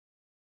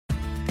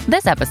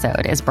This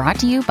episode is brought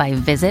to you by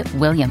Visit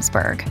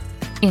Williamsburg.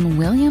 In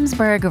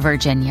Williamsburg,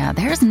 Virginia,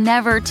 there's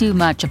never too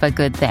much of a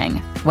good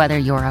thing. Whether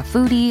you're a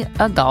foodie,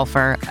 a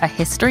golfer, a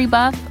history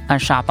buff, a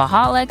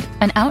shopaholic,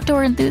 an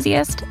outdoor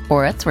enthusiast,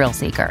 or a thrill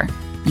seeker,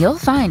 you'll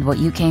find what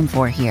you came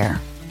for here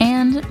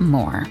and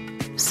more.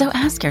 So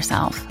ask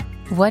yourself,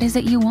 what is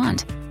it you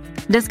want?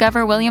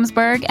 Discover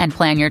Williamsburg and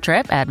plan your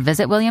trip at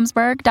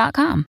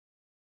visitwilliamsburg.com.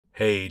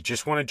 Hey,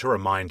 just wanted to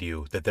remind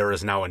you that there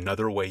is now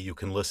another way you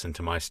can listen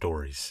to my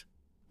stories.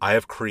 I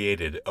have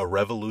created a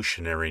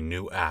revolutionary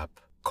new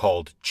app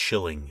called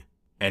Chilling,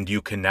 and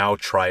you can now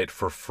try it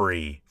for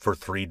free for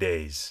 3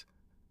 days.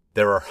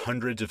 There are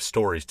hundreds of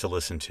stories to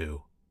listen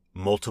to,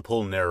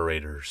 multiple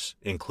narrators,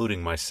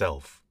 including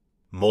myself,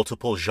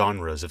 multiple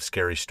genres of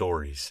scary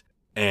stories,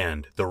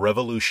 and the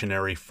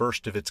revolutionary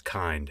first of its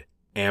kind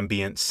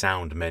ambient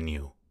sound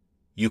menu.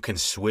 You can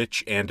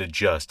switch and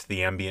adjust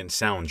the ambient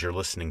sounds you're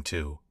listening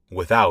to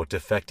without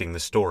affecting the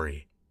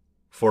story.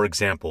 For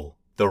example,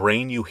 the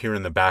rain you hear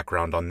in the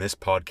background on this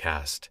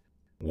podcast,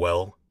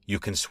 well, you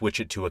can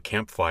switch it to a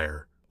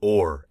campfire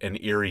or an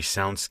eerie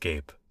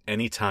soundscape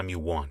anytime you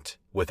want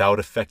without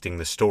affecting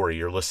the story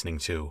you're listening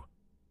to.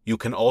 You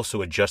can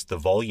also adjust the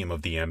volume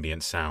of the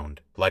ambient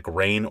sound, like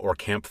rain or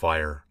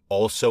campfire,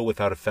 also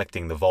without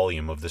affecting the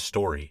volume of the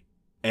story.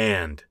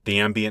 And the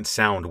ambient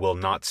sound will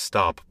not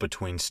stop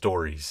between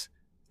stories.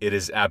 It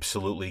is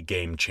absolutely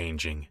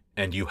game-changing,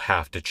 and you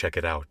have to check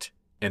it out.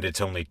 And it's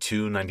only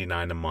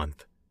 $2.99 a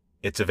month.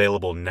 It's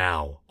available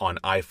now on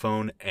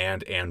iPhone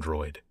and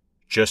Android.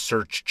 Just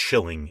search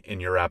Chilling in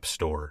your app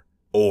store,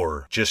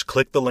 or just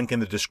click the link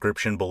in the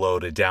description below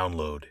to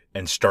download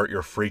and start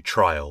your free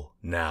trial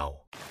now.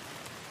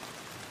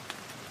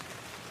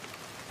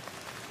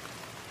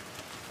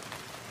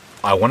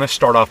 I want to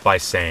start off by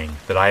saying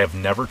that I have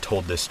never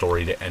told this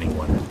story to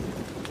anyone.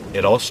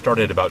 It all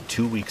started about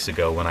 2 weeks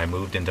ago when I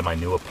moved into my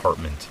new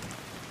apartment.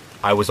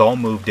 I was all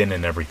moved in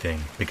and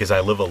everything because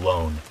I live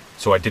alone,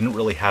 so I didn't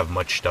really have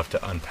much stuff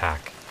to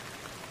unpack.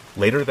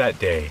 Later that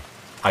day,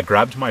 I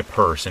grabbed my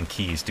purse and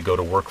keys to go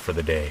to work for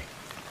the day.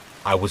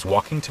 I was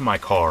walking to my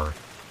car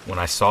when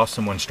I saw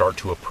someone start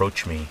to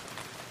approach me.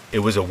 It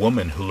was a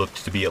woman who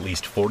looked to be at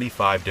least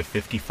 45 to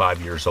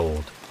 55 years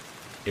old.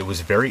 It was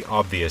very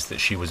obvious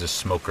that she was a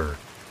smoker.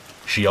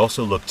 She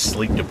also looked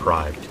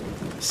sleep-deprived,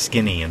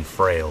 skinny and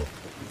frail.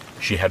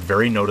 She had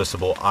very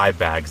noticeable eye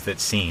bags that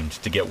seemed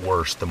to get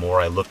worse the more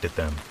I looked at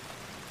them.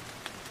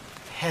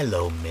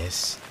 "Hello,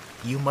 miss.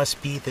 You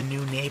must be the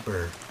new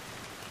neighbor,"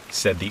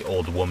 said the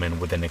old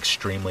woman with an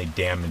extremely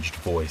damaged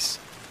voice,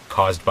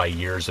 caused by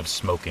years of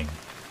smoking.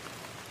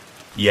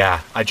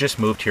 "Yeah, I just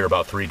moved here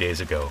about 3 days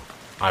ago,"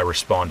 I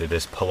responded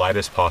as polite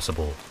as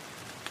possible.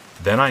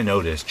 Then I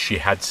noticed she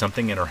had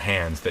something in her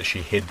hands that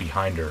she hid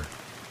behind her.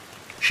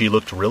 She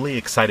looked really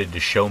excited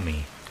to show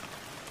me.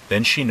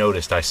 Then she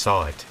noticed I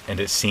saw it, and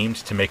it seemed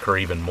to make her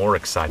even more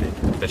excited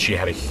that she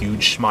had a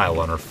huge smile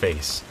on her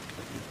face.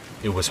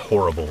 It was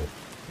horrible.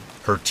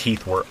 Her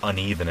teeth were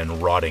uneven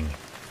and rotting.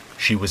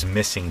 She was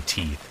missing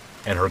teeth,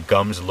 and her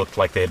gums looked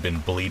like they had been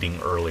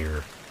bleeding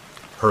earlier.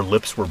 Her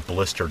lips were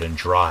blistered and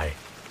dry.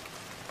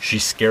 She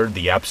scared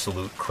the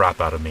absolute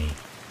crap out of me.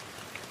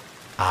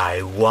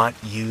 "I want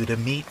you to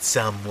meet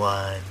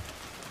someone,"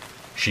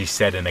 she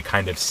said in a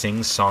kind of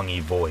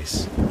sing-songy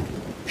voice.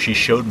 She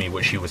showed me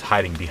what she was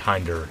hiding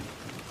behind her.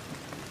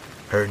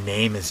 "Her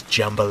name is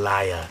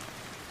Jambalaya."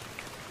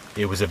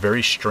 It was a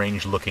very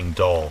strange-looking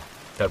doll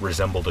that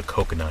resembled a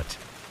coconut.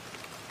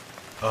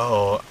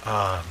 "Oh,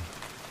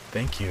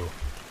 thank you.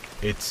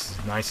 It's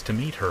nice to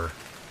meet her."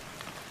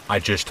 I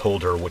just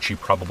told her what she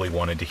probably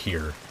wanted to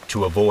hear,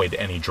 to avoid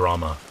any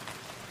drama.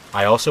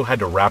 I also had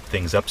to wrap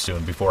things up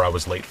soon before I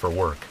was late for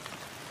work.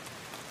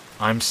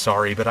 "I'm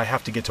sorry, but I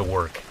have to get to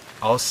work.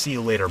 I'll see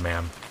you later,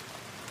 ma'am,"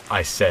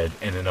 I said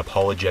in an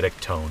apologetic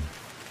tone.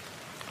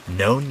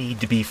 "No need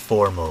to be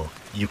formal.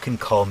 You can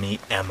call me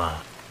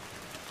Emma,"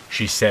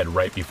 she said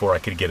right before I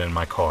could get in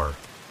my car.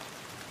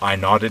 I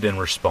nodded in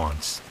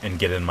response and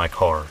get in my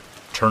car,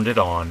 turned it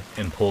on,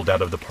 and pulled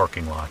out of the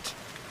parking lot.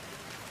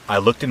 I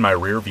looked in my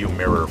rearview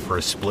mirror for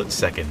a split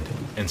second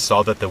and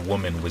saw that the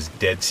woman was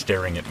dead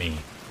staring at me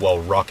while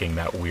rocking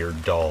that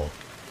weird doll.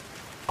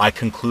 I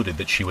concluded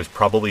that she was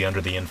probably under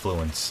the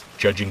influence,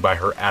 judging by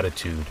her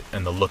attitude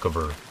and the look of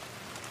her.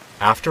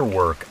 After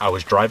work, I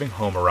was driving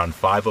home around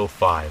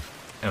 5:05,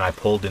 and I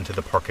pulled into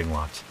the parking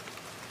lot.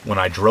 When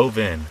I drove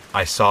in,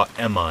 I saw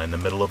Emma in the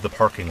middle of the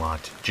parking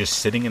lot, just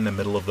sitting in the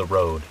middle of the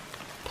road,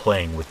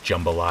 playing with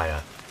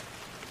Jambalaya.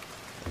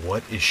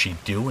 "What is she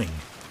doing?"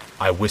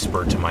 I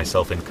whispered to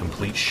myself in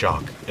complete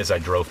shock as I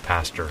drove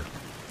past her.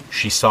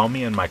 She saw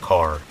me in my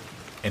car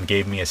and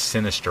gave me a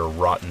sinister,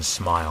 rotten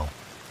smile.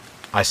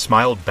 I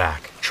smiled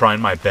back, trying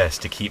my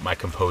best to keep my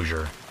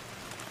composure.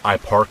 I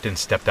parked and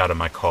stepped out of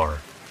my car.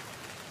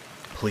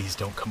 "Please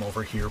don't come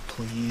over here,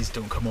 please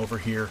don't come over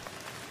here,"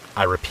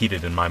 I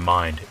repeated in my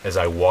mind as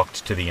I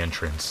walked to the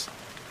entrance.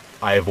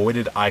 I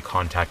avoided eye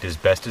contact as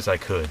best as I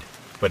could,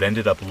 but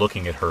ended up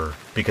looking at her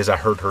because I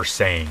heard her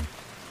saying,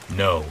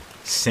 no,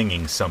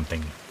 singing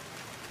something.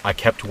 I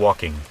kept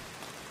walking.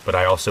 but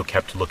I also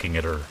kept looking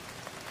at her.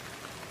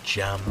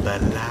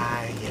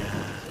 Jambalaya,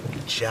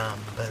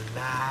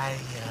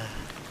 jambalaya,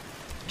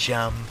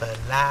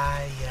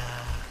 jambalaya.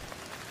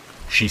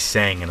 She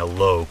sang in a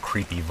low,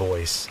 creepy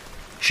voice.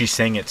 She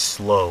sang it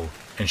slow,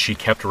 and she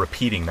kept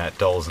repeating that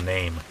doll's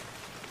name.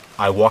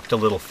 I walked a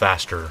little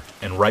faster,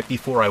 and right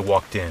before I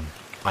walked in,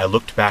 I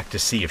looked back to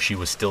see if she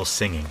was still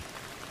singing.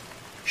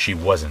 She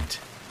wasn't.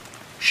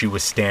 She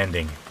was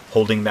standing,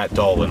 holding that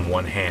doll in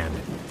one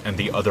hand, and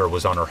the other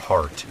was on her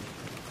heart.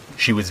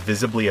 She was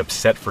visibly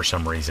upset for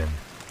some reason.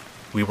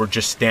 We were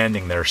just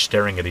standing there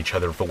staring at each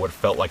other for what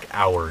felt like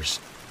hours.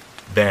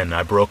 Then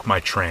I broke my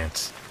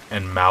trance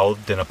and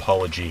mouthed an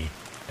apology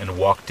and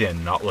walked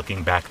in, not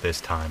looking back this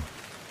time.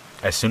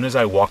 As soon as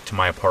I walked to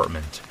my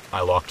apartment,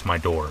 I locked my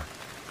door.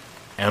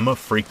 Emma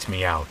freaked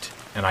me out,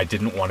 and I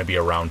didn't want to be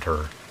around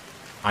her.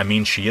 I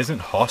mean, she isn't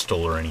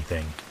hostile or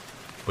anything,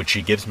 but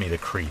she gives me the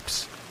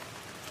creeps.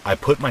 I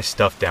put my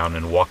stuff down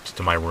and walked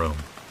to my room,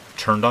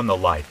 turned on the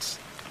lights,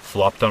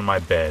 flopped on my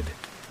bed,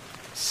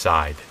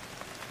 sighed.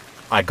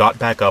 I got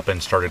back up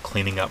and started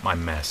cleaning up my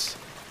mess.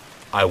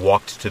 I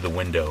walked to the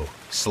window,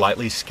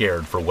 slightly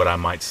scared for what I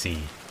might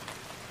see.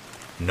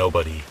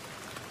 Nobody.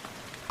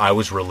 I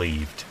was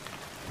relieved.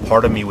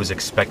 Part of me was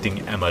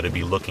expecting Emma to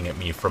be looking at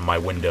me from my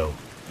window.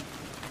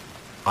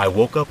 I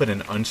woke up at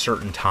an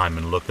uncertain time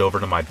and looked over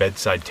to my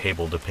bedside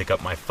table to pick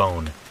up my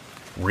phone,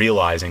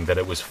 realizing that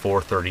it was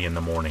 4:30 in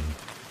the morning.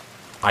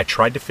 I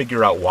tried to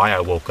figure out why I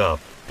woke up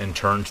and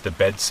turned the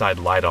bedside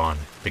light on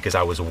because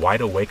I was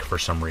wide awake for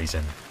some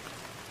reason.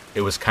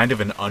 It was kind of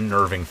an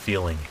unnerving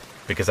feeling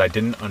because I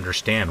didn't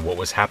understand what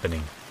was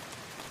happening.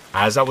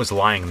 As I was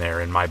lying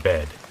there in my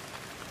bed,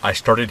 I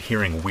started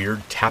hearing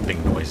weird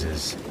tapping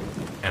noises,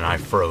 and I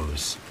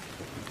froze.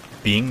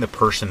 Being the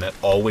person that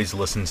always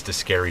listens to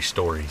scary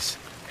stories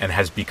and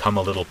has become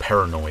a little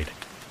paranoid,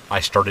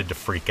 I started to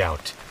freak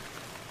out.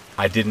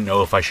 I didn't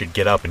know if I should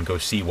get up and go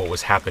see what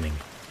was happening,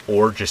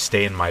 or just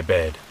stay in my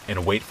bed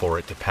and wait for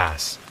it to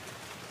pass.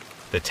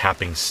 The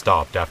tapping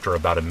stopped after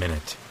about a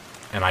minute,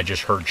 and I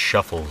just heard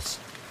shuffles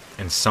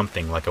and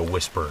something like a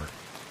whisper.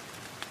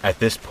 At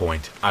this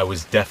point, I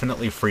was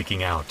definitely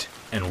freaking out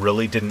and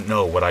really didn't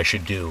know what I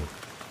should do.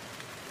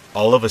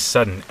 All of a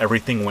sudden,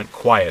 everything went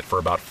quiet for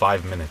about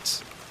 5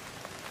 minutes.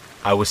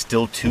 I was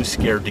still too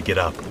scared to get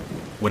up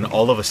when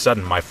all of a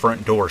sudden my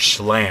front door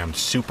slammed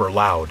super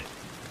loud.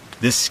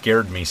 This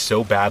scared me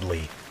so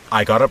badly,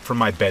 I got up from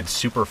my bed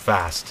super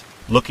fast,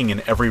 looking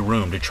in every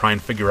room to try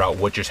and figure out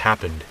what just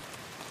happened.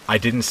 I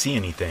didn't see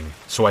anything,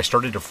 so I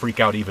started to freak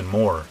out even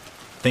more,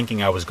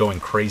 thinking I was going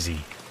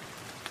crazy.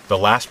 The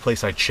last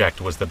place I checked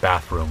was the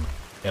bathroom,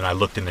 and I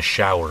looked in the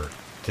shower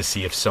to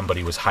see if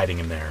somebody was hiding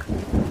in there.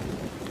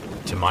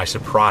 To my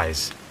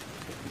surprise,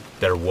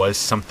 there was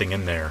something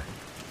in there,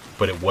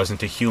 but it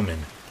wasn't a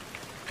human,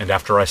 and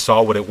after I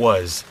saw what it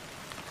was,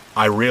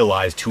 I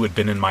realized who had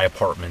been in my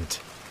apartment.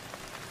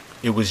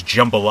 It was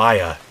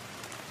Jambalaya.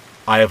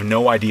 I have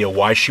no idea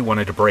why she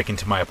wanted to break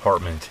into my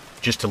apartment,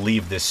 just to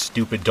leave this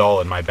stupid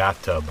doll in my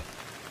bathtub.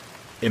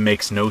 It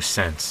makes no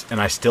sense,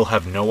 and I still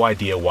have no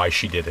idea why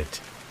she did it.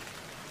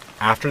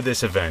 After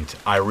this event,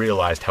 I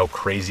realized how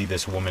crazy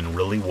this woman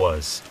really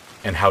was,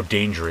 and how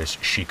dangerous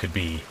she could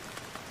be.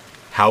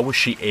 How was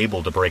she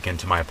able to break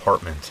into my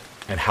apartment,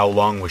 and how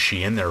long was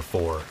she in there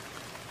for?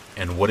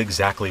 And what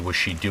exactly was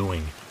she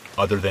doing,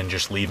 other than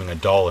just leaving a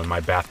doll in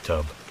my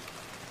bathtub?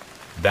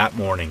 That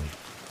morning,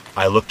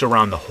 I looked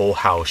around the whole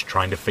house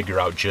trying to figure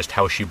out just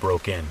how she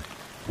broke in.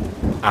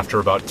 After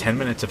about 10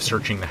 minutes of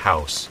searching the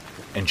house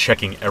and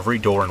checking every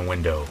door and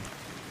window,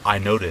 I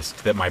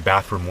noticed that my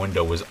bathroom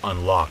window was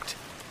unlocked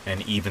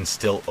and even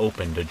still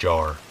opened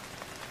ajar.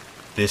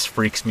 This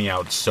freaks me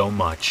out so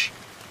much,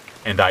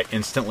 and I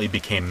instantly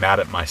became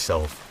mad at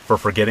myself for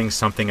forgetting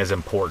something as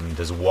important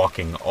as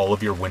walking all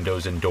of your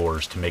windows and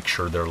doors to make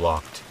sure they're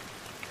locked.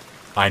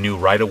 I knew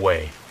right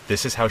away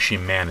this is how she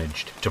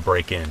managed to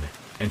break in,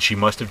 and she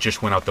must have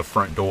just went out the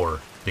front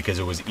door because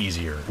it was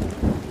easier.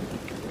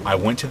 I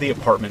went to the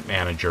apartment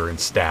manager and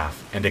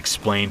staff and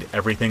explained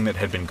everything that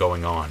had been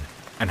going on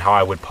and how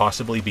I would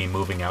possibly be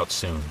moving out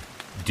soon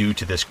due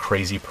to this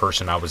crazy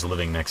person I was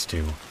living next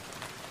to.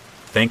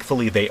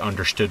 Thankfully, they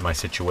understood my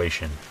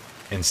situation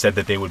and said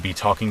that they would be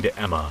talking to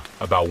Emma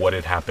about what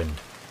had happened.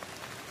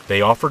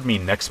 They offered me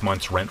next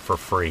month's rent for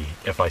free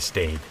if I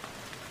stayed.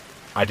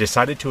 I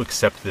decided to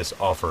accept this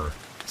offer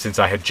since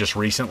I had just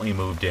recently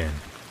moved in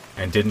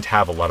and didn't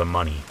have a lot of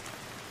money.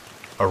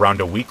 Around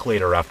a week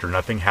later, after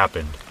nothing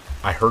happened,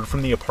 I heard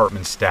from the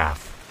apartment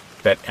staff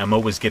that Emma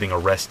was getting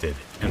arrested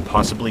and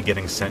possibly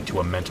getting sent to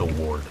a mental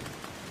ward.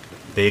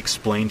 They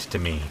explained to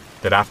me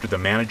that after the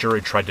manager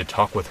had tried to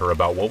talk with her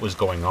about what was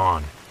going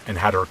on and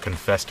had her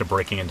confess to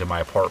breaking into my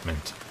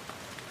apartment,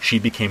 she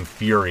became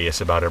furious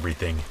about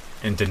everything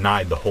and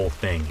denied the whole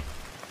thing.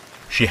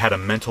 She had a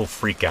mental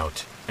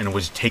freakout and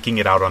was taking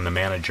it out on the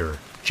manager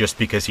just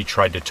because he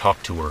tried to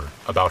talk to her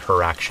about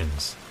her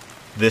actions.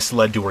 This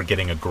led to her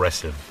getting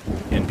aggressive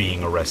and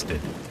being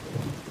arrested.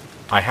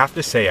 I have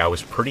to say I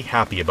was pretty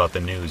happy about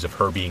the news of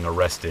her being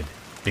arrested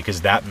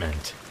because that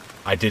meant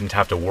I didn't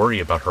have to worry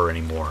about her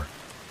anymore,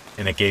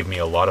 and it gave me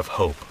a lot of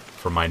hope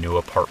for my new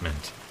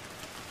apartment.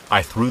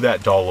 I threw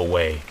that doll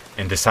away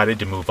and decided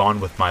to move on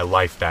with my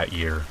life that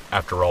year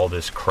after all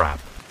this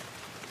crap.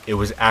 It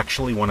was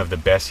actually one of the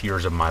best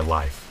years of my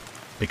life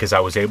because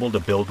I was able to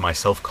build my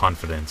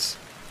self-confidence,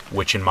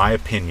 which in my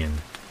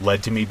opinion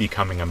led to me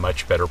becoming a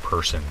much better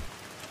person.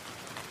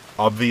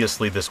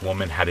 Obviously this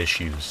woman had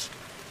issues,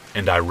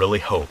 and I really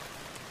hope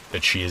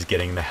that she is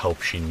getting the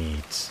help she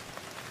needs.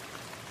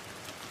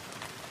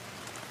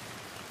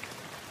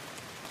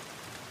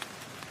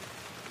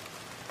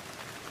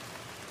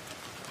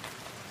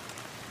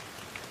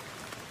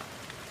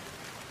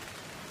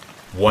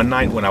 One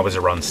night when I was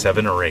around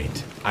 7 or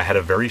 8, I had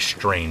a very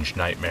strange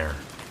nightmare.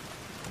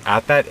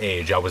 At that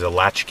age, I was a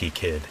latchkey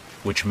kid,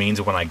 which means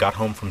when I got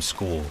home from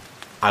school,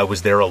 I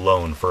was there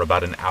alone for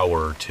about an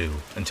hour or two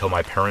until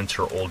my parents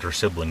or older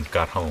siblings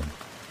got home.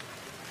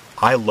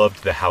 I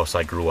loved the house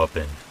I grew up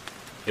in.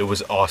 It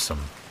was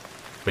awesome,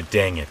 but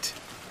dang it,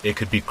 it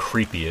could be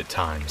creepy at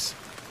times.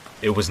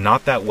 It was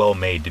not that well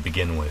made to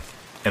begin with,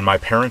 and my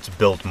parents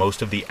built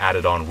most of the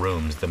added-on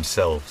rooms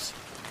themselves.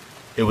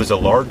 It was a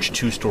large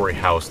 2-story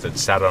house that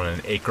sat on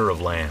an acre of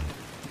land,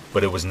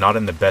 but it was not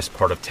in the best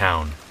part of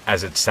town,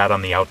 as it sat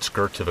on the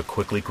outskirts of a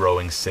quickly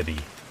growing city.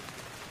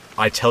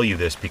 I tell you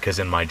this because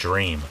in my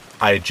dream,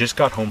 I had just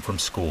got home from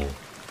school.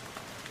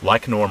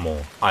 Like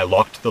normal, I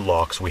locked the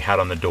locks we had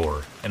on the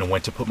door and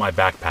went to put my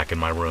backpack in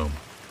my room.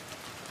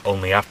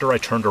 Only after I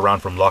turned around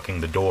from locking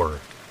the door,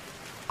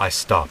 I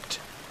stopped.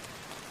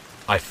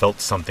 I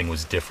felt something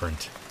was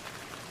different.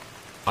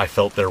 I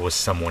felt there was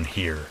someone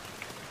here.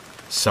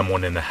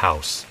 Someone in the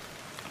house.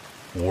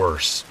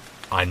 Worse,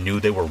 I knew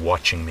they were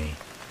watching me.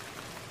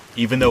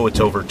 Even though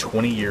it's over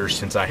 20 years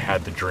since I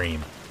had the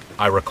dream,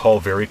 I recall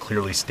very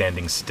clearly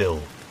standing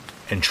still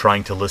and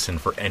trying to listen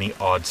for any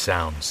odd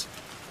sounds,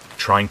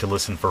 trying to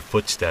listen for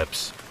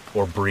footsteps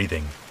or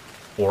breathing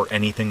or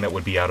anything that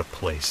would be out of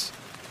place.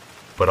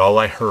 But all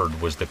I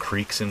heard was the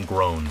creaks and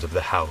groans of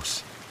the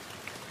house.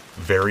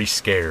 Very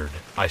scared,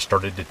 I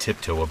started to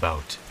tiptoe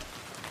about.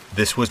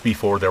 This was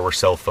before there were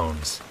cell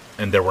phones,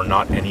 and there were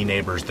not any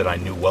neighbors that I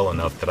knew well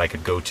enough that I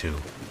could go to,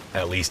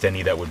 at least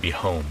any that would be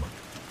home.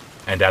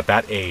 And at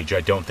that age,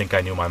 I don't think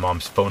I knew my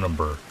mom's phone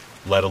number,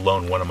 let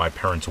alone one of my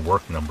parents'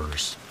 work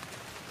numbers.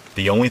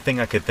 The only thing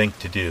I could think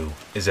to do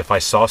is if I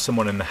saw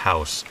someone in the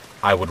house,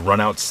 I would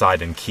run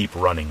outside and keep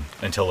running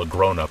until a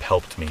grown-up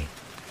helped me.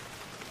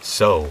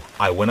 So,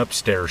 I went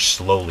upstairs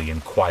slowly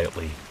and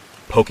quietly,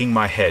 poking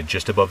my head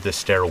just above the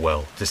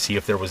stairwell to see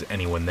if there was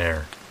anyone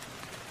there.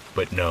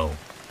 But no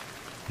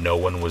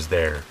one was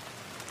there.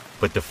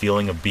 But the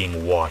feeling of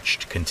being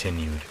watched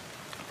continued.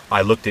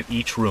 I looked at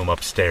each room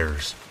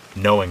upstairs,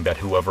 knowing that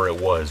whoever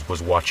it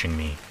was watching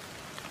me.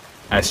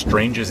 As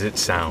strange as it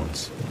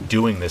sounds,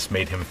 doing this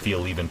made him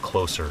feel even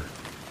closer.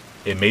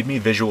 It made me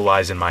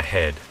visualize in my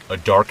head a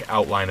dark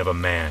outline of a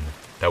man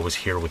that was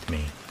here with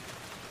me.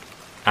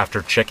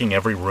 After checking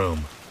every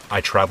room,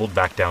 I traveled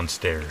back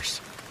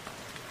downstairs.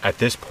 At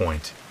this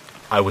point,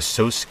 I was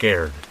so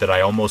scared that I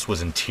almost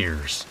was in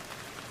tears.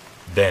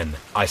 Then,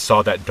 I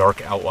saw that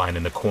dark outline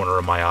in the corner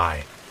of my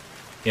eye.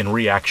 In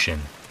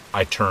reaction,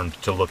 I turned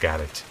to look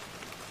at it.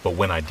 But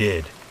when I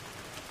did,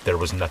 there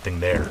was nothing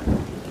there.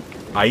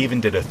 I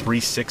even did a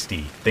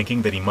 360,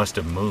 thinking that he must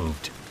have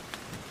moved.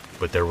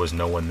 But there was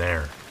no one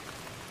there.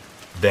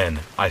 Then,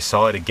 I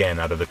saw it again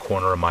out of the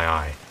corner of my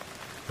eye,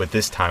 but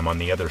this time on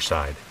the other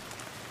side.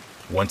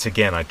 Once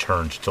again, I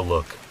turned to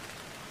look,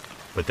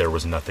 but there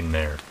was nothing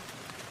there.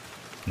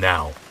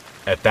 Now,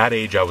 at that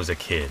age I was a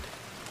kid.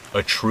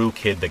 A true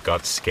kid that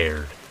got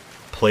scared,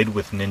 played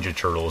with Ninja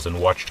Turtles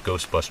and watched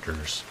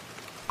Ghostbusters.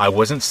 I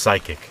wasn't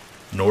psychic,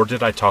 nor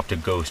did I talk to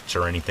ghosts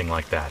or anything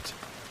like that.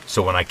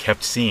 So when I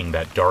kept seeing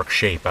that dark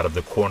shape out of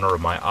the corner of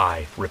my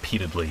eye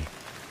repeatedly,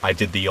 I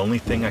did the only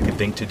thing I could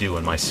think to do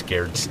in my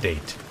scared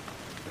state.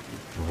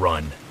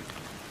 Run.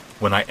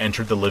 When I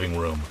entered the living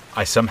room,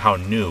 I somehow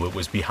knew it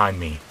was behind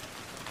me.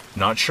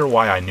 Not sure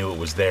why I knew it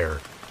was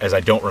there, as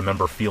I don't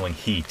remember feeling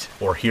heat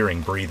or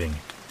hearing breathing.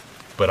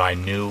 But I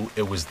knew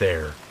it was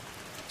there.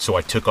 So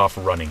I took off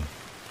running.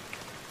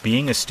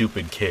 Being a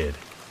stupid kid,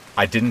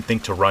 I didn't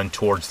think to run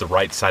towards the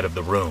right side of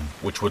the room,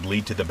 which would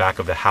lead to the back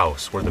of the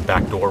house where the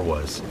back door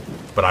was,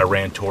 but I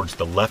ran towards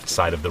the left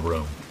side of the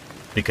room,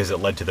 because it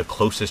led to the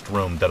closest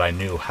room that I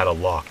knew had a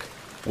lock,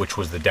 which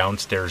was the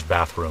downstairs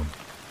bathroom.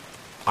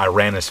 I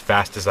ran as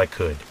fast as I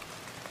could,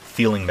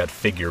 feeling that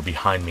figure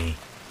behind me,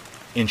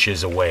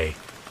 inches away.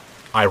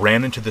 I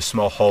ran into the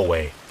small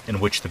hallway, in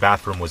which the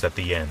bathroom was at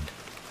the end.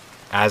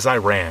 As I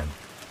ran,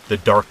 the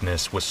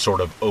darkness was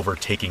sort of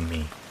overtaking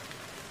me.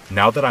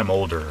 Now that I'm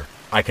older,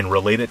 I can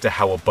relate it to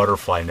how a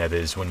butterfly net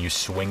is when you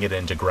swing it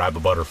in to grab a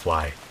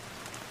butterfly.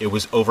 It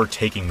was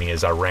overtaking me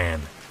as I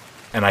ran,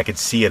 and I could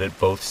see it at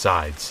both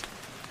sides.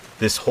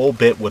 This whole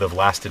bit would have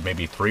lasted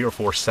maybe 3 or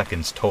 4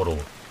 seconds total,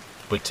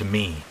 but to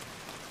me,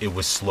 it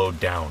was slowed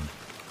down.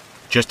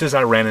 Just as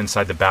I ran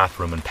inside the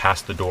bathroom and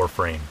past the door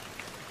frame,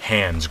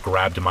 hands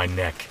grabbed my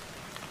neck.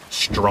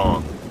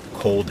 Strong,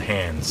 cold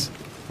hands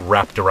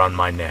wrapped around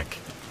my neck.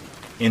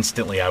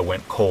 Instantly I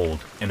went cold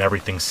and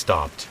everything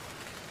stopped.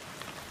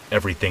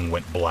 Everything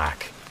went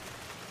black.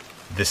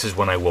 This is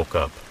when I woke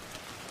up.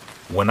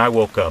 When I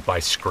woke up, I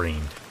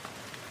screamed.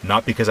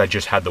 Not because I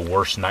just had the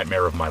worst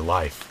nightmare of my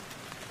life,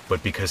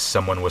 but because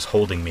someone was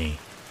holding me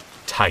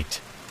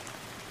tight.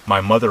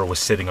 My mother was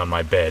sitting on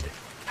my bed,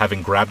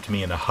 having grabbed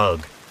me in a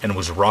hug, and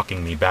was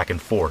rocking me back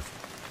and forth.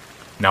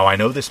 Now I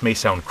know this may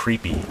sound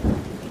creepy,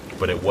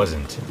 but it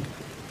wasn't.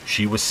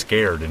 She was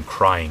scared and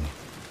crying.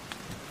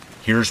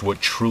 Here's what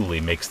truly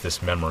makes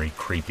this memory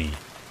creepy.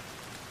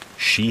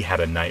 She had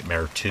a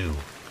nightmare too.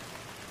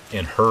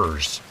 In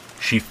hers,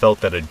 she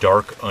felt that a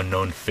dark,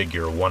 unknown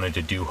figure wanted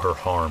to do her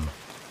harm,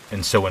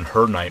 and so in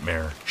her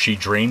nightmare, she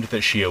dreamed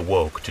that she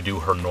awoke to do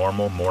her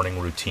normal morning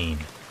routine.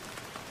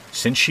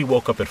 Since she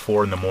woke up at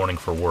 4 in the morning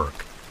for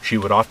work, she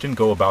would often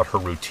go about her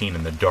routine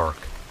in the dark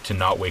to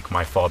not wake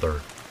my father.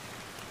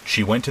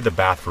 She went to the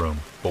bathroom,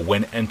 but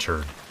when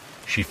entered,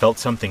 she felt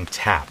something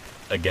tap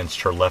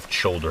against her left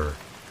shoulder,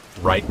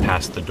 right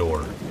past the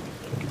door.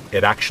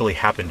 It actually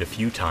happened a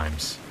few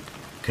times.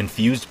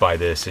 Confused by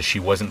this as she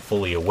wasn't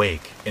fully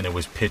awake and it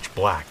was pitch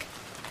black,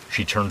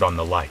 she turned on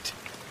the light.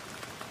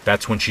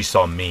 That's when she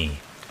saw me,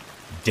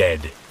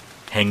 dead,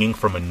 hanging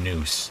from a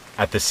noose,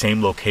 at the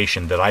same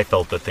location that I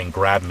felt the thing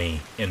grab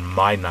me in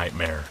my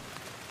nightmare.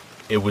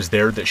 It was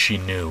there that she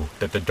knew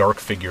that the dark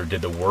figure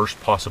did the worst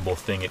possible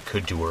thing it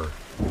could to her,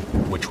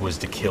 which was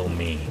to kill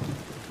me.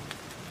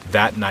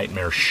 That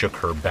nightmare shook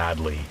her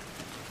badly.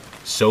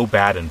 So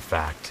bad, in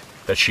fact,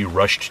 that she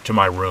rushed to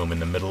my room in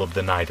the middle of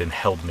the night and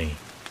held me,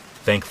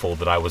 thankful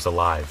that I was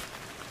alive.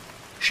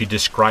 She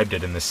described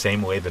it in the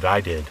same way that I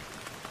did,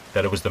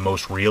 that it was the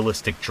most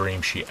realistic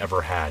dream she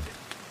ever had.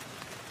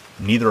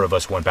 Neither of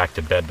us went back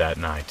to bed that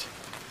night.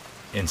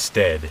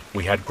 Instead,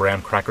 we had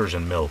graham crackers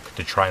and milk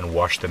to try and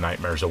wash the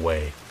nightmares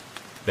away.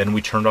 Then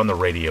we turned on the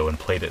radio and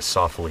played it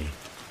softly,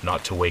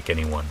 not to wake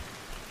anyone.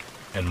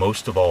 And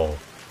most of all,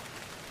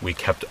 we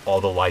kept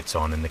all the lights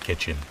on in the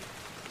kitchen.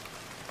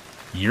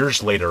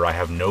 Years later, I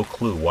have no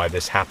clue why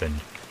this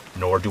happened,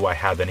 nor do I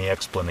have any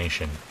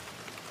explanation.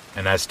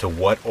 And as to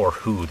what or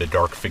who the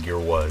dark figure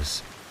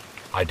was,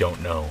 I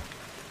don't know.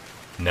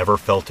 Never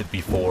felt it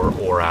before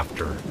or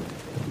after.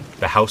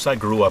 The house I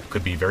grew up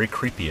could be very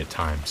creepy at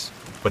times,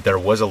 but there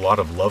was a lot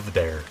of love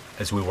there,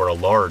 as we were a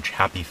large,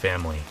 happy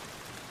family.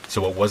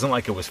 So it wasn't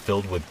like it was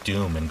filled with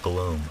doom and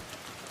gloom.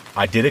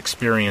 I did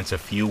experience a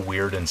few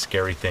weird and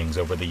scary things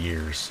over the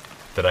years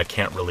that I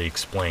can't really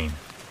explain,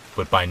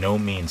 but by no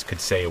means could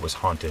say it was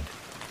haunted.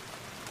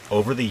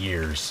 Over the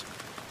years,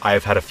 I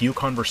have had a few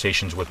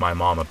conversations with my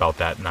mom about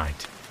that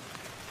night.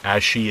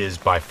 As she is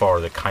by far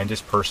the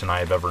kindest person I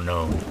have ever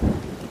known,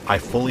 I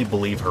fully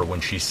believe her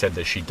when she said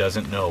that she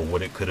doesn't know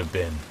what it could have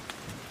been.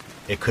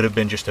 It could have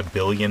been just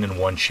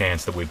 1,000,000,001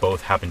 chance that we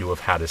both happened to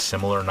have had a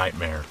similar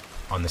nightmare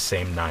on the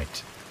same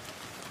night.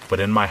 But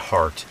in my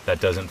heart, that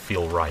doesn't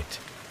feel right.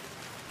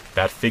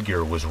 That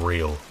figure was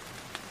real.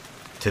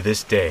 To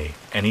this day,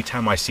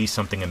 anytime I see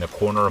something in the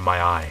corner of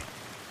my eye,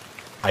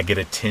 I get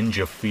a tinge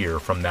of fear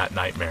from that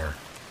nightmare.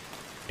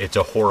 It's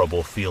a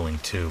horrible feeling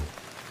too.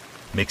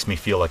 Makes me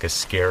feel like a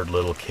scared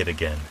little kid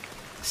again,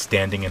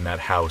 standing in that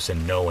house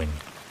and knowing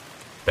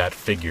that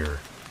figure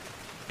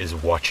is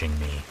watching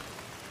me.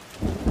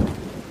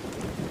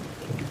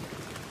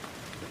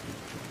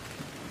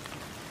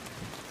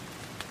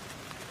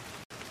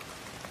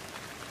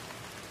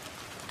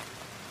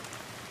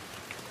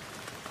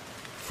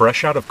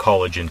 Fresh out of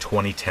college in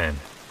 2010,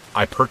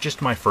 I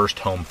purchased my first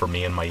home for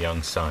me and my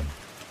young son.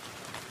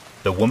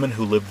 The woman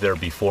who lived there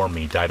before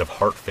me died of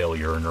heart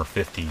failure in her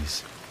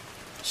 50s.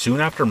 Soon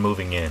after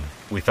moving in,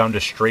 we found a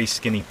stray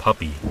skinny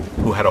puppy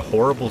who had a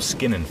horrible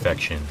skin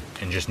infection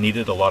and just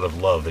needed a lot of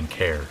love and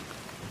care.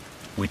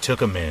 We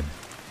took him in,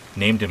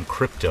 named him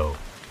Crypto,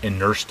 and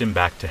nursed him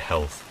back to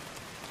health.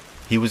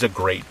 He was a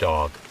great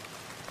dog,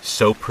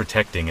 so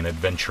protecting and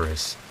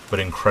adventurous,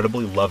 but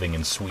incredibly loving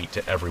and sweet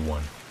to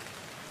everyone.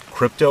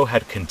 Crypto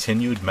had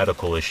continued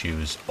medical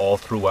issues all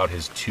throughout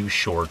his too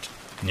short,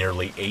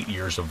 nearly 8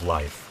 years of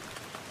life.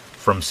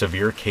 From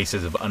severe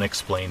cases of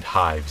unexplained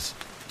hives,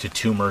 to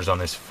tumors on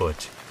his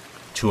foot,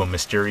 to a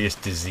mysterious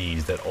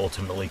disease that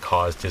ultimately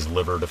caused his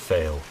liver to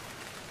fail.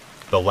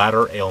 The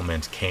latter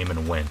ailment came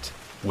and went,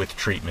 with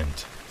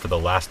treatment, for the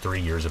last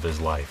 3 years of his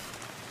life.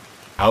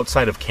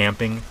 Outside of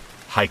camping,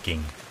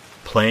 hiking,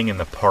 playing in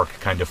the park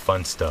kind of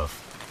fun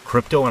stuff,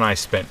 Crypto and I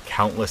spent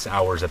countless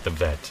hours at the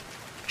vet,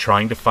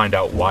 trying to find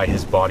out why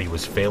his body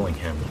was failing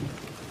him,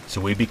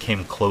 so we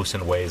became close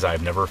in ways I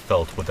have never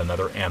felt with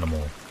another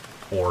animal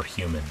or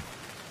human.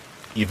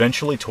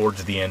 Eventually,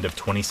 towards the end of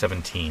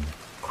 2017,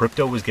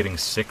 Crypto was getting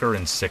sicker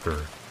and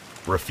sicker,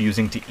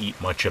 refusing to eat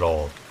much at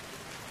all.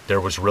 There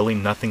was really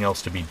nothing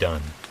else to be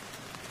done,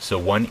 so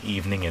one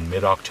evening in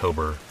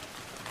mid-October,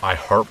 I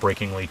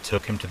heartbreakingly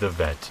took him to the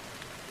vet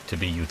to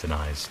be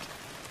euthanized.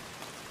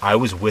 I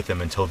was with him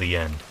until the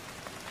end,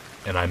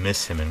 and I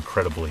miss him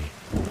incredibly.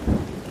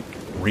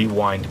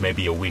 Rewind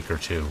maybe a week or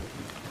two.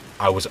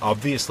 I was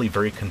obviously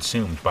very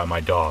consumed by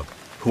my dog,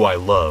 who I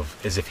love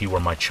as if he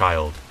were my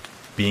child,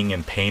 being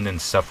in pain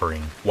and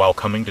suffering while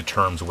coming to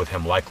terms with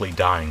him likely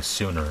dying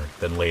sooner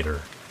than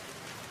later.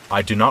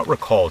 I do not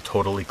recall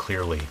totally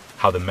clearly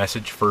how the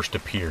message first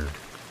appeared,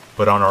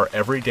 but on our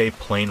everyday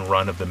plain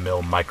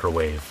run-of-the-mill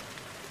microwave,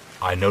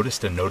 I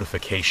noticed a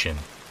notification.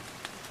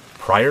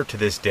 Prior to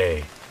this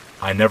day,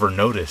 I never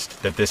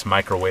noticed that this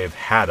microwave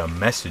had a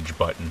message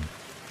button,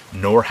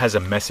 nor has a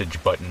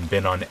message button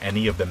been on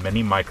any of the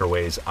many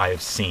microwaves I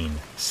have seen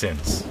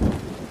since.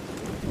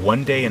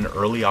 One day in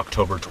early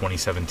October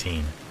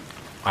 2017,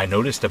 I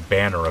noticed a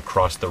banner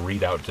across the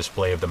readout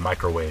display of the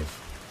microwave,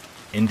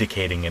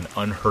 indicating an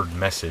unheard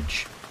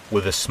message,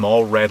 with a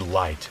small red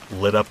light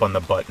lit up on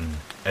the button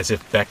as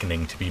if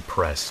beckoning to be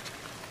pressed.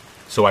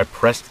 So I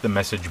pressed the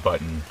message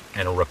button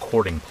and a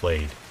recording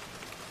played.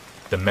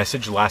 The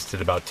message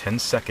lasted about 10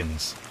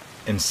 seconds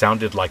and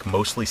sounded like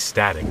mostly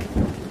static,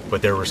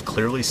 but there was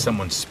clearly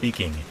someone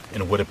speaking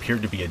in what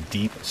appeared to be a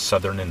deep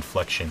southern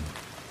inflection.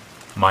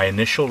 My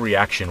initial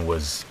reaction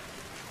was,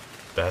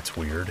 "That's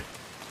weird,"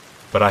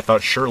 but I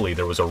thought surely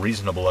there was a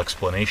reasonable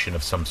explanation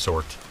of some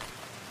sort.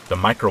 The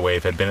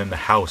microwave had been in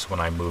the house when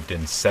I moved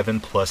in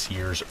 7+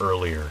 years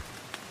earlier,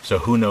 so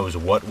who knows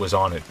what was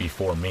on it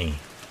before me.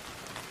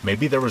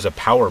 Maybe there was a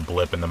power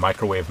blip and the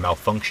microwave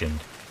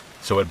malfunctioned,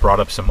 so it brought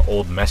up some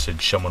old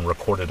message someone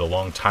recorded a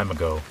long time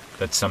ago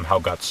that somehow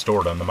got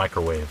stored on the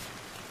microwave.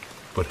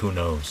 But who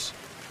knows?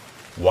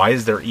 Why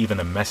is there even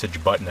a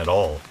message button at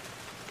all?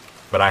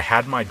 But I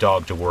had my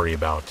dog to worry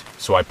about,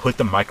 so I put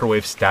the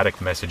microwave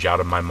static message out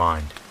of my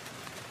mind.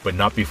 But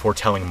not before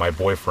telling my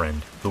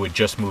boyfriend, who had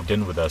just moved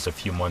in with us a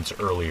few months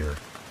earlier.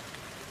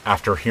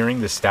 After hearing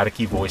the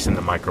staticky voice in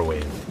the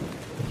microwave,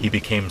 he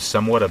became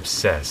somewhat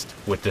obsessed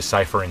with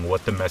deciphering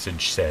what the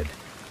message said.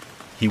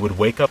 He would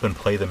wake up and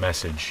play the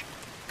message,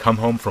 come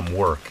home from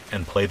work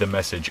and play the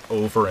message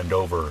over and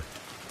over,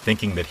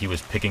 thinking that he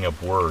was picking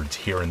up words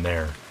here and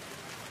there.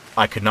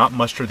 I could not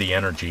muster the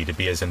energy to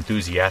be as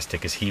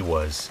enthusiastic as he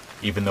was,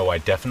 even though I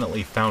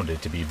definitely found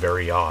it to be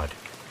very odd.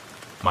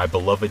 My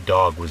beloved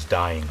dog was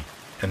dying,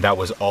 and that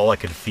was all I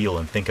could feel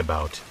and think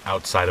about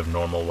outside of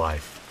normal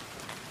life.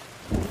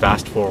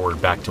 Fast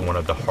forward back to one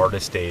of the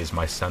hardest days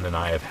my son and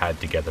I have had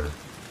together.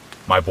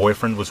 My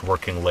boyfriend was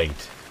working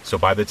late, so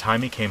by the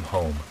time he came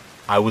home,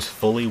 I was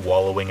fully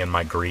wallowing in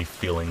my grief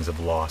feelings of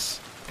loss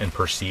and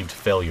perceived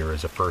failure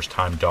as a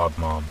first-time dog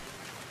mom.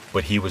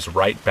 But he was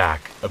right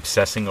back,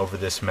 obsessing over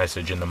this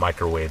message in the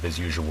microwave as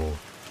usual.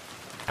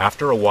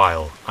 After a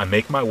while, I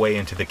make my way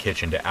into the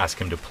kitchen to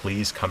ask him to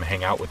please come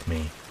hang out with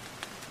me.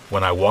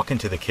 When I walk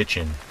into the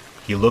kitchen,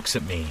 he looks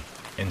at me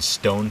and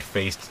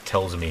stone-faced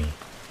tells me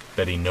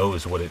that he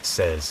knows what it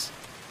says.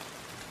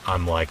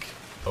 I'm like,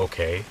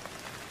 okay,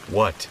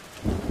 what?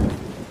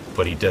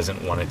 But he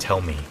doesn't want to tell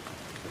me.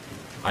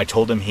 I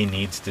told him he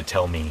needs to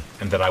tell me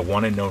and that I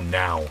want to know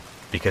now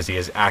because he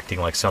is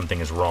acting like something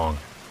is wrong.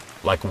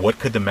 Like, what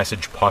could the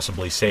message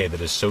possibly say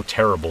that is so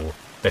terrible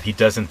that he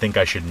doesn't think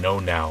I should know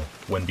now,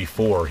 when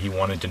before he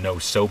wanted to know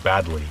so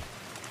badly?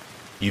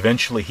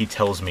 Eventually he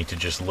tells me to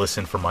just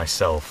listen for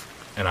myself,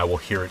 and I will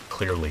hear it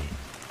clearly.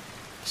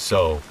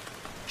 So,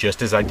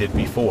 just as I did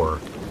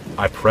before,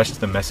 I pressed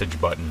the message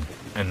button,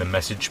 and the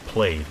message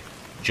played,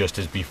 just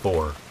as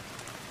before.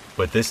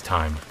 But this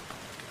time,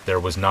 there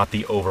was not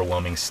the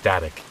overwhelming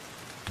static.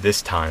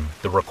 This time,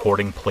 the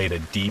recording played a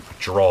deep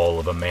drawl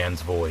of a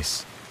man's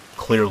voice,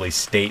 clearly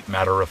state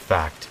matter of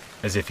fact,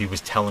 as if he was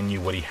telling you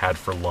what he had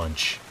for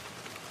lunch.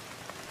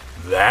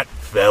 "That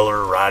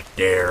feller right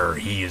there,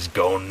 he is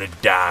going to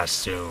die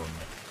soon."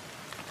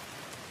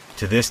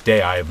 To this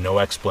day, I have no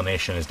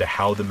explanation as to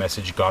how the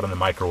message got in the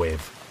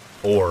microwave,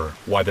 or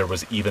why there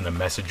was even a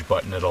message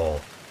button at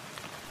all.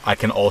 I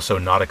can also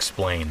not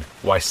explain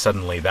why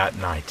suddenly that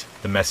night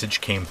the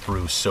message came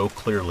through so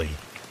clearly,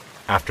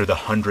 after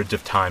the hundreds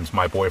of times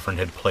my boyfriend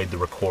had played the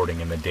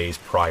recording in the days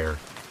prior.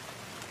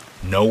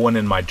 No one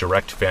in my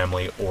direct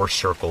family or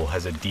circle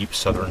has a deep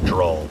southern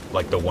drawl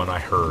like the one I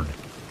heard,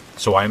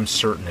 so I am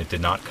certain it did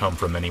not come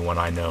from anyone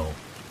I know.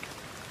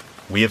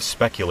 We have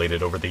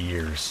speculated over the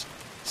years,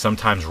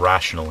 sometimes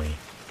rationally,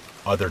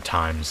 other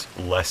times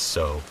less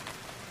so,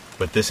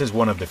 but this is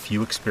one of the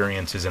few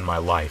experiences in my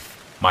life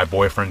my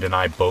boyfriend and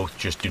I both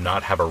just do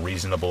not have a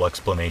reasonable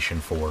explanation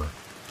for.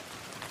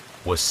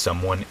 Was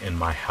someone in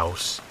my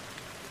house?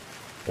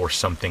 Or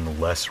something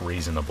less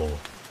reasonable?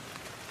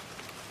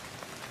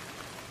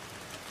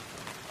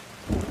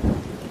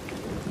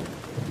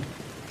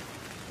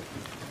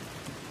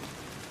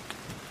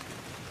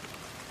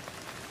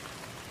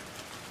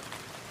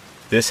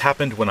 This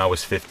happened when I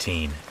was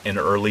 15, in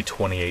early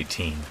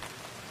 2018.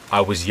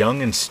 I was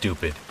young and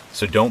stupid,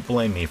 so don't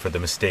blame me for the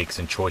mistakes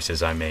and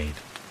choices I made.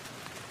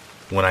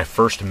 When I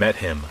first met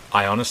him,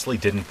 I honestly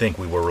didn't think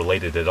we were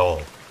related at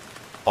all.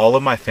 All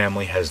of my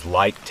family has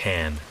light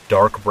tan,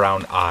 dark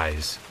brown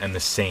eyes, and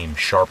the same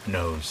sharp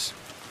nose.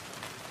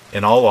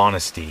 In all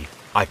honesty,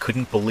 I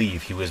couldn't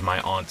believe he was my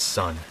aunt's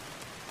son.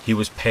 He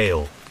was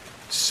pale,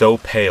 so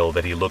pale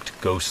that he looked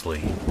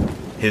ghostly.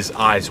 His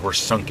eyes were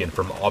sunken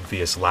from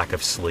obvious lack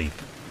of sleep,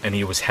 and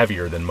he was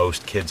heavier than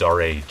most kids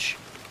our age.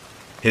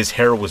 His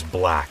hair was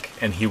black,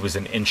 and he was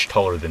an inch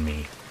taller than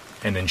me,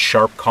 and in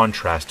sharp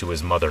contrast to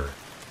his mother.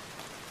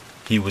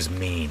 He was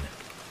mean,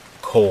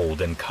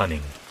 cold, and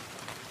cunning.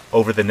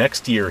 Over the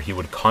next year, he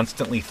would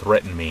constantly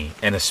threaten me,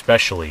 and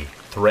especially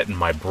threaten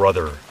my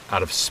brother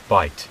out of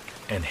spite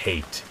and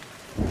hate.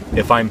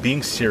 If I'm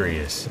being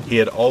serious, he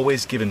had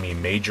always given me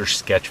major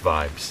sketch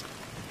vibes.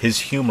 His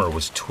humor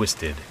was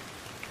twisted.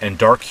 And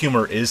dark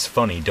humor is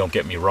funny, don't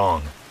get me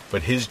wrong,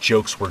 but his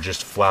jokes were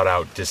just flat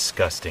out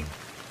disgusting.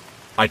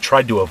 I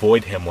tried to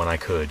avoid him when I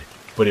could,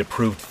 but it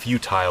proved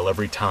futile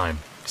every time,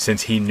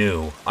 since he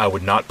knew I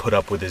would not put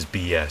up with his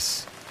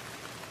BS.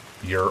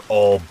 "You're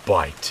all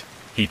bite,"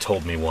 he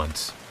told me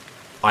once.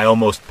 I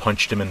almost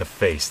punched him in the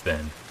face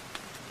then.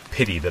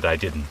 Pity that I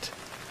didn't.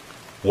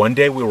 One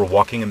day we were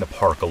walking in the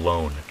park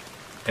alone,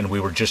 and we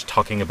were just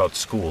talking about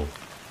school.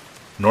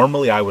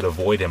 Normally I would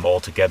avoid him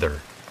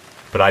altogether,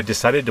 but I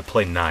decided to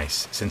play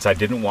nice since I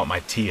didn't want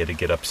my Tia to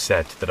get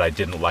upset that I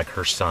didn't like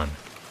her son.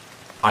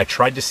 I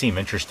tried to seem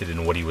interested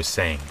in what he was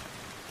saying,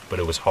 but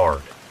it was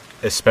hard,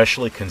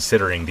 especially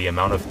considering the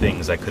amount of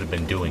things I could have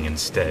been doing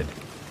instead.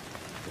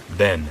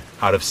 Then,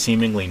 out of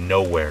seemingly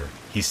nowhere,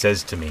 he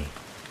says to me,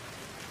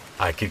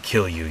 "I could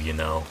kill you, you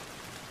know."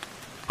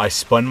 I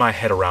spun my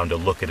head around to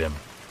look at him.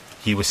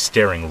 He was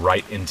staring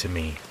right into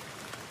me,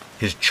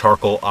 his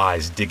charcoal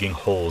eyes digging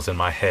holes in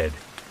my head.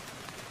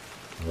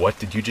 "What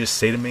did you just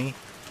say to me?"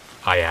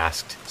 I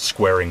asked,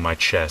 squaring my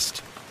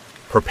chest,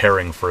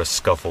 preparing for a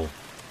scuffle.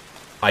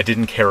 I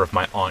didn't care if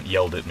my aunt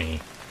yelled at me.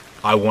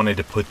 I wanted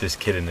to put this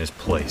kid in his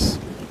place.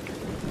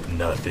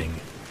 "Nothing,"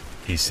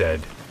 he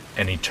said,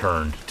 and he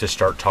turned to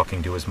start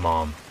talking to his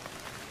mom.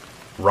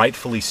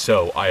 Rightfully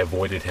so, I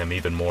avoided him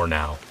even more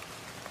now,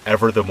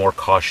 ever the more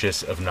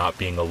cautious of not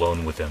being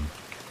alone with him.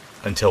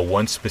 Until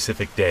one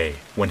specific day,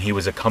 when he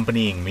was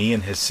accompanying me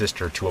and his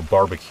sister to a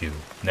barbecue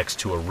next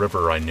to a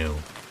river I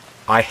knew.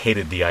 I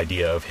hated the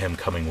idea of him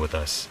coming with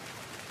us.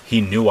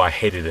 He knew I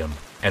hated him,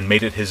 and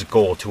made it his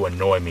goal to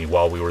annoy me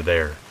while we were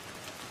there.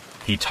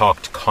 He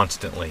talked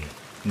constantly,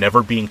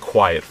 never being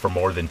quiet for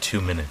more than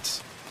 2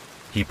 minutes.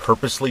 He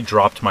purposely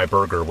dropped my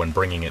burger when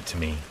bringing it to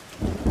me,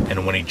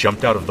 and when he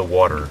jumped out of the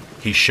water,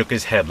 he shook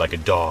his head like a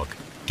dog,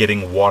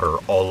 getting water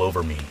all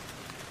over me.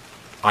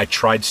 I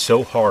tried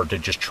so hard to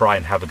just try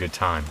and have a good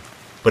time,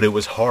 but it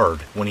was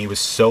hard when he was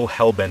so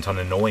hell-bent on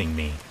annoying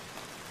me.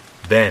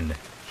 Then,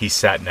 he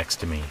sat next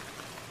to me.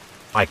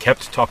 I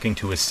kept talking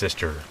to his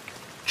sister,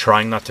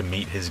 trying not to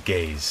meet his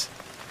gaze.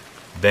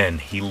 Then,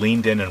 he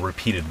leaned in and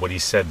repeated what he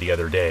said the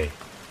other day.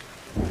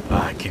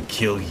 "I could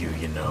kill you,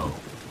 you know."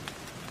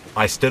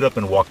 I stood up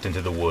and walked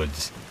into the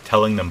woods,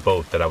 telling them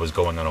both that I was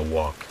going on a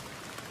walk.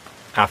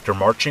 After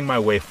marching my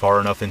way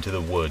far enough into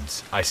the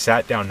woods, I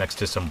sat down next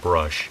to some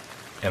brush,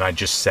 and I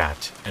just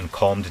sat and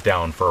calmed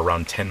down for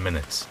around 10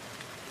 minutes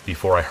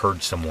before I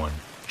heard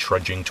someone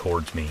trudging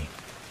towards me.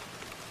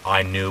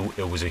 I knew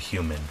it was a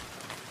human.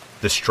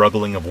 The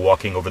struggling of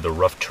walking over the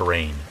rough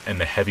terrain and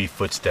the heavy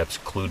footsteps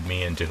clued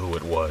me into who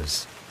it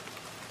was.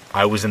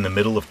 I was in the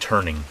middle of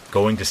turning,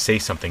 going to say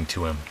something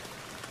to him,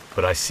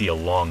 but I see a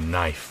long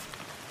knife,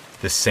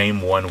 the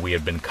same one we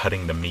had been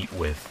cutting the meat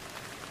with.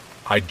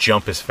 I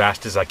jump as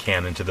fast as I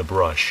can into the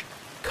brush,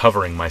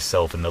 covering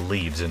myself in the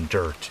leaves and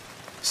dirt,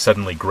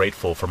 suddenly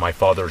grateful for my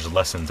father's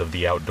lessons of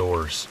the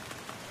outdoors,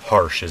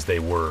 harsh as they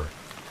were.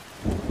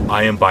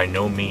 I am by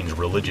no means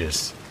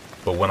religious,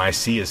 but when I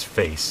see his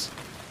face,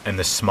 and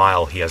the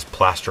smile he has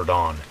plastered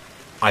on,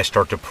 I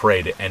start to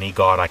pray to any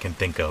god I can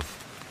think of.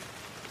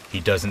 He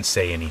doesn't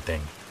say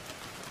anything,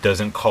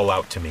 doesn't call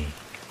out to me,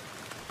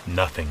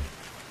 nothing.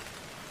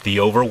 The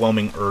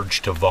overwhelming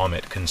urge to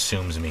vomit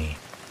consumes me,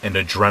 and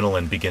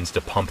adrenaline begins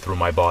to pump through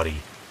my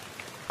body.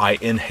 I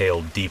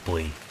inhale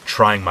deeply,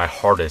 trying my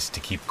hardest to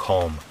keep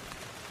calm,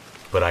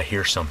 but I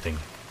hear something.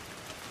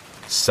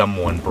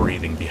 Someone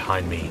breathing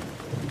behind me.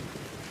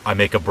 I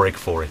make a break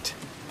for it.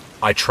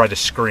 I try to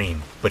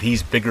scream, but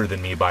he's bigger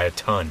than me by a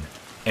ton,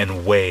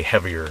 and way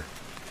heavier.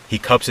 He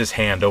cups his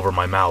hand over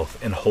my mouth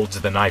and holds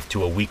the knife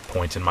to a weak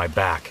point in my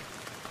back,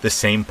 the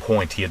same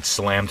point he had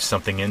slammed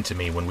something into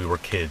me when we were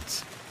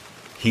kids.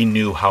 He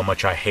knew how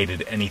much I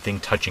hated anything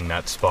touching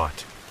that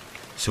spot,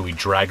 so he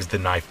drags the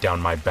knife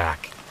down my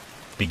back,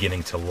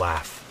 beginning to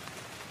laugh.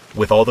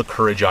 With all the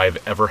courage I have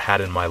ever had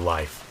in my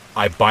life,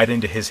 I bite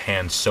into his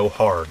hand so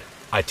hard,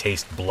 I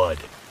taste blood.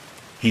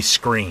 He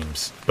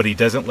screams, but he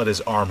doesn't let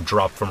his arm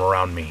drop from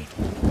around me.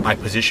 I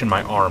position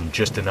my arm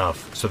just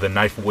enough so the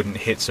knife wouldn't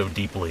hit so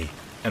deeply,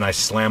 and I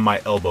slam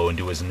my elbow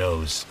into his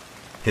nose,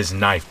 his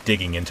knife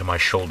digging into my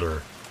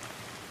shoulder.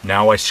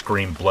 Now I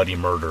scream bloody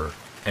murder,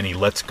 and he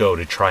lets go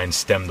to try and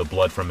stem the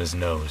blood from his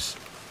nose,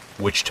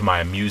 which to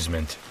my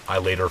amusement, I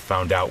later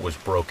found out was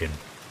broken.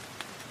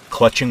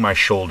 Clutching my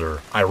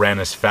shoulder, I ran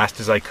as fast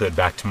as I could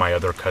back to my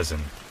other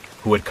cousin,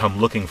 who had come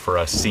looking for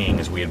us, seeing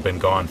as we had been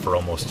gone for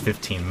almost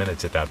 15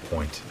 minutes at that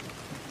point.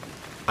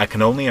 I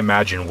can only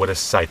imagine what a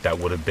sight that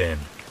would have been,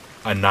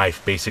 a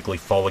knife basically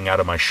falling out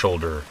of my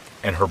shoulder,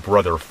 and her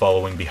brother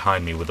following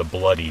behind me with a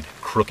bloodied,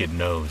 crooked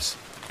nose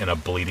and a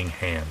bleeding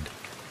hand.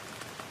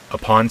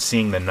 Upon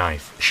seeing the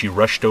knife, she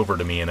rushed over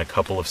to me in a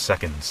couple of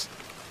seconds.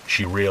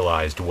 She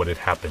realized what had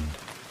happened.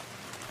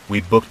 We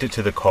booked it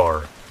to the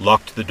car,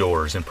 locked the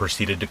doors, and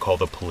proceeded to call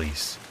the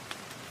police.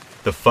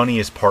 The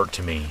funniest part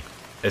to me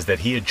is that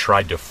he had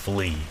tried to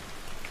flee.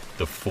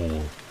 The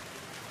fool.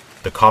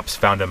 The cops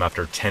found him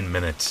after 10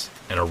 minutes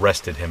and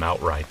arrested him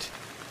outright.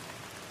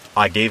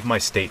 I gave my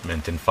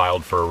statement and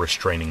filed for a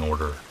restraining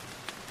order.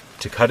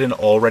 To cut an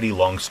already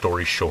long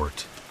story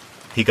short,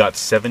 he got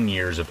 7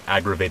 years of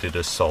aggravated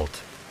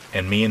assault,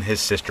 and me and his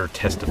sister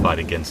testified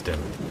against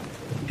him.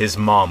 His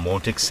mom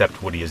won't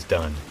accept what he has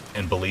done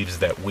and believes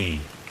that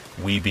we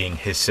being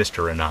his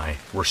sister and I,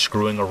 were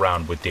screwing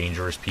around with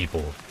dangerous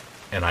people,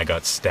 and I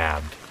got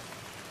stabbed.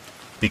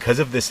 Because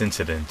of this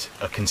incident,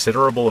 a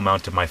considerable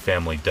amount of my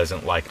family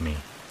doesn't like me.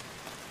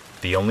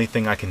 The only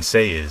thing I can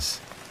say is,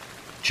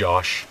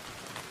 Josh,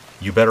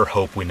 you better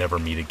hope we never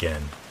meet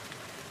again.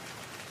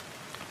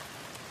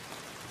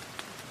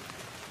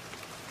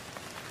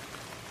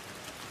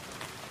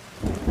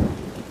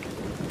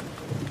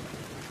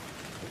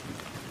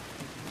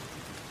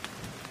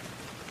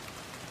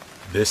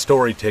 This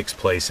story takes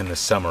place in the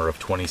summer of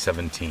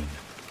 2017.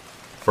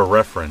 For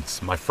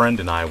reference, my friend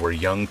and I were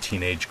young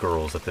teenage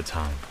girls at the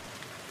time.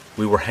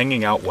 We were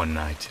hanging out one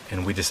night,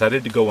 and we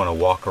decided to go on a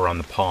walk around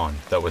the pond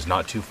that was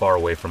not too far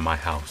away from my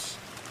house.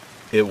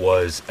 It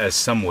was, as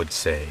some would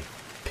say,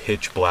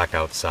 pitch black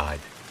outside,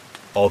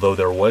 although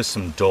there was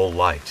some dull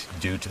light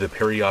due to the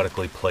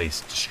periodically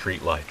placed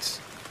street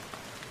lights.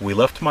 We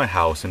left my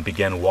house and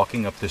began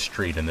walking up the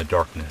street in the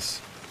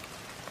darkness.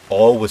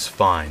 All was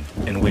fine,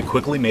 and we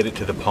quickly made it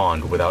to the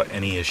pond without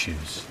any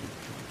issues.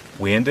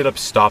 We ended up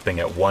stopping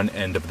at one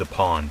end of the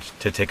pond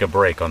to take a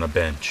break on a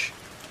bench.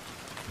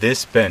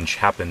 This bench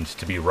happened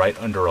to be right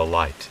under a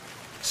light,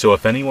 so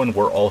if anyone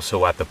were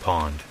also at the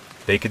pond,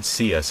 they could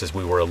see us as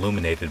we were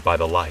illuminated by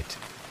the light,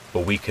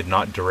 but we could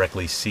not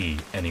directly see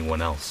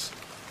anyone else.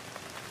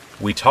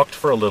 We talked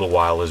for a little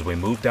while as we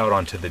moved out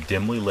onto the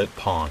dimly lit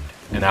pond,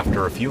 and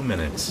after a few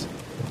minutes,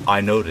 I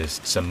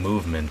noticed some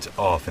movement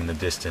off in the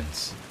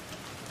distance.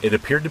 It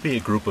appeared to be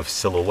a group of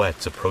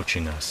silhouettes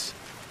approaching us.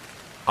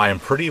 I am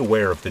pretty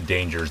aware of the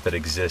dangers that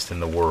exist in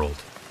the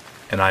world,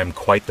 and I am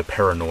quite the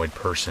paranoid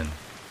person.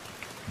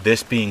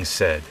 This being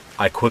said,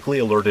 I quickly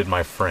alerted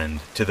my friend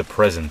to the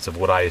presence of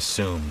what I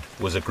assumed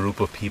was a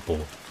group of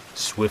people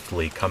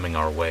swiftly coming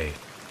our way.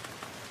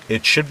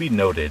 It should be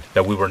noted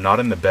that we were not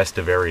in the best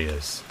of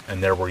areas,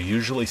 and there were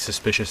usually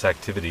suspicious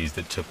activities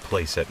that took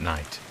place at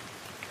night.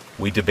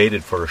 We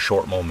debated for a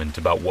short moment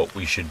about what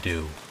we should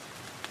do.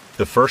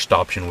 The first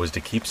option was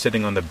to keep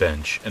sitting on the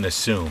bench and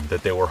assume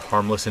that they were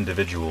harmless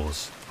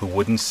individuals who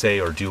wouldn't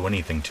say or do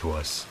anything to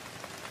us.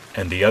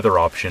 And the other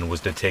option was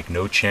to take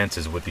no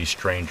chances with these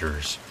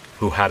strangers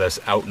who had us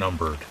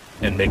outnumbered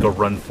and make a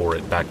run for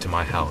it back to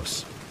my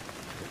house.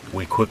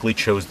 We quickly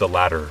chose the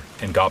latter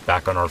and got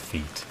back on our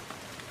feet.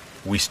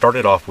 We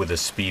started off with a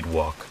speed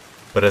walk,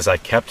 but as I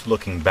kept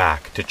looking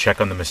back to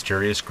check on the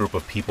mysterious group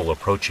of people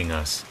approaching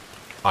us,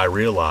 I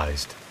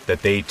realized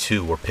that they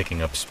too were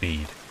picking up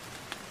speed.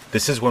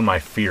 This is when my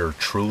fear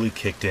truly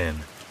kicked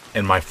in,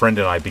 and my friend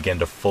and I began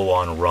to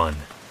full-on run.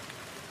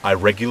 I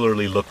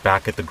regularly looked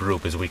back at the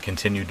group as we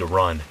continued to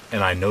run,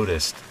 and I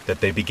noticed that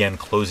they began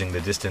closing the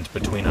distance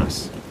between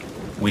us.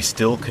 We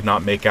still could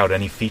not make out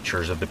any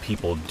features of the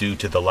people due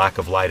to the lack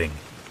of lighting,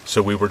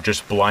 so we were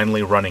just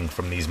blindly running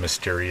from these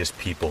mysterious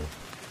people.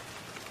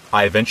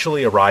 I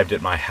eventually arrived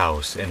at my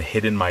house and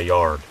hid in my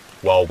yard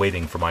while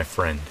waiting for my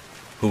friend,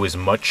 who is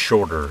much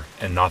shorter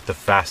and not the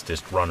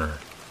fastest runner.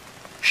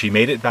 She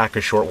made it back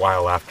a short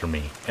while after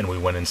me, and we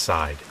went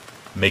inside,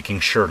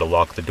 making sure to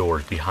lock the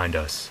doors behind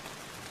us.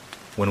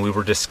 When we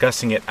were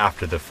discussing it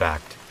after the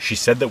fact, she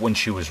said that when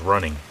she was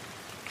running,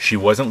 she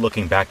wasn't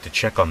looking back to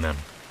check on them,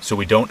 so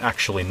we don't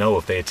actually know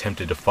if they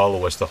attempted to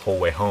follow us the whole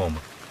way home,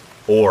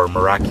 or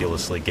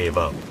miraculously gave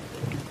up.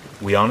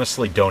 We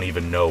honestly don't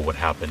even know what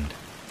happened.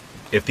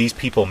 If these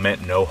people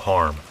meant no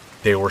harm,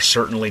 they were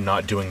certainly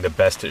not doing the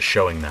best at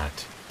showing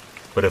that.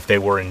 But if they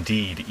were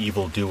indeed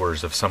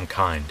evildoers of some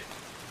kind,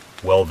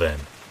 well then,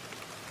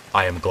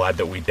 I am glad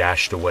that we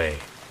dashed away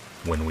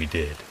when we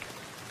did.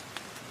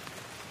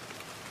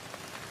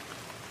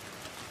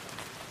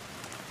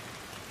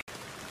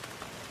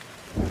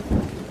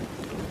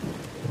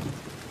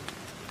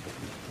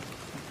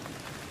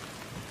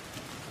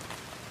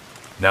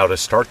 Now to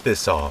start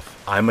this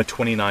off, I'm a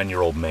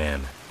 29-year-old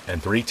man,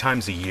 and 3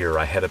 times a year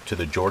I head up to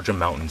the Georgia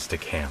mountains to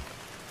camp,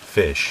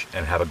 fish,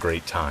 and have a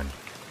great time.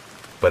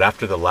 But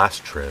after the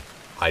last trip,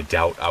 I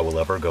doubt I will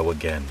ever go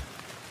again.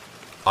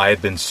 I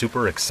had been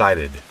super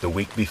excited the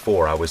week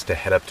before I was to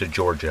head up to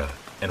Georgia,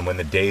 and when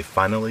the day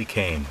finally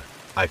came,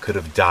 I could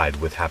have died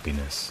with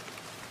happiness.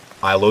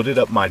 I loaded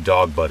up my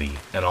dog buddy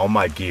and all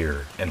my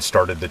gear and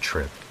started the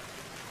trip.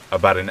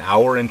 About an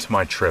hour into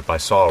my trip, I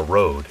saw a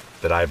road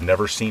that I have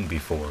never seen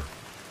before.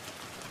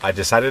 I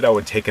decided I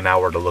would take an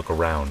hour to look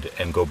around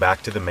and go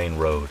back to the main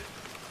road.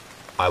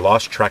 I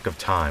lost track of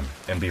time,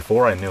 and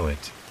before I knew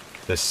it,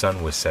 the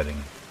sun was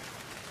setting.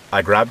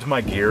 I grabbed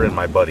my gear and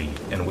my buddy,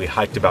 and we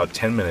hiked about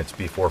 10 minutes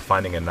before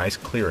finding a nice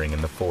clearing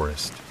in the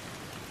forest.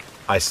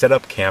 I set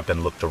up camp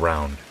and looked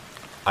around.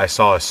 I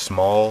saw a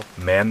small,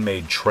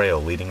 man-made trail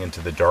leading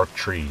into the dark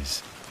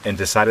trees, and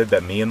decided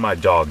that me and my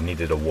dog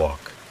needed a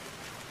walk.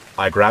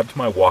 I grabbed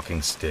my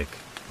walking stick,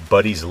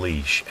 Buddy's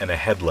leash, and a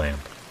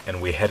headlamp,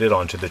 and we headed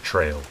onto the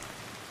trail.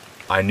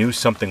 I knew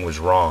something was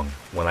wrong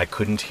when I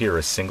couldn't hear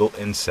a single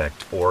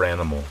insect or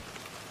animal.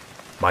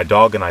 My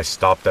dog and I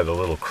stopped at a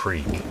little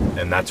creek,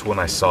 and that's when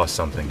I saw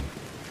something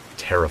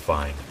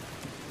terrifying.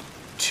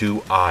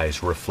 2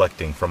 eyes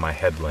reflecting from my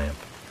headlamp.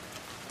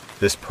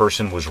 This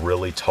person was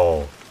really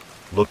tall,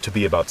 looked to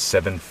be about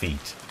 7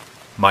 feet.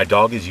 My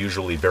dog is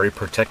usually very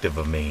protective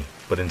of me,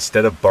 but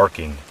instead of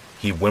barking,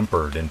 he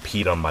whimpered and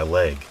peed on my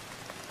leg.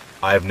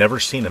 I have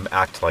never seen him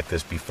act like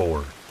this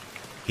before.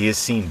 He has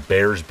seen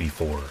bears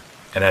before,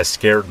 and has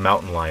scared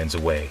mountain lions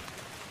away,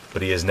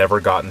 but he has never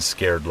gotten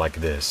scared like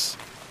this.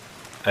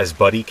 As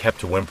Buddy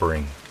kept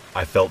whimpering,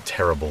 I felt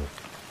terrible,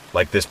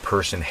 like this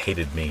person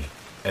hated me,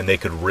 and they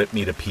could rip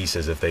me to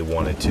pieces if they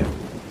wanted to.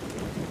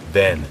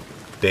 Then,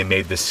 they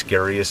made the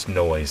scariest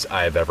noise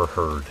I have ever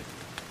heard.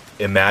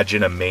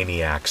 Imagine a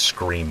maniac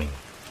screaming.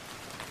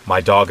 My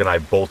dog and I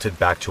bolted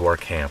back to our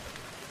camp.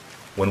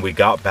 When we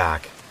got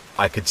back,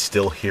 I could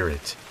still hear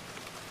it.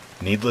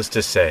 Needless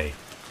to say,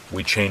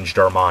 we changed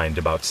our mind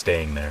about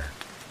staying there.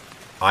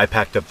 I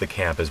packed up the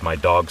camp as my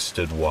dog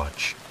stood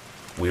watch.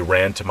 We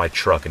ran to my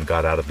truck and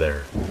got out of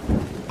there.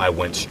 I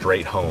went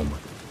straight home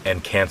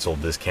and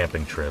canceled this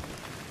camping trip.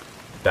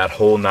 That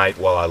whole night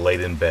while I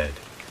laid in bed,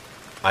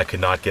 I could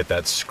not get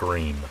that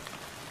scream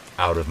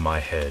out of my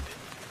head.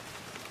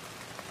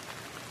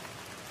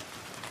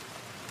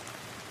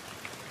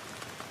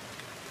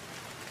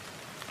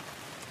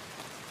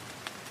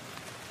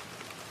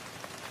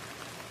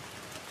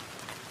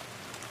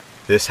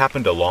 This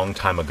happened a long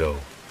time ago,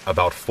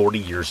 about 40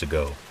 years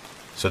ago.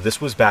 So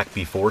this was back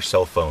before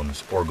cell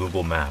phones or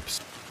Google Maps,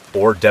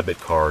 or debit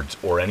cards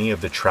or any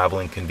of the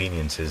traveling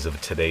conveniences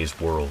of today's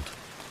world.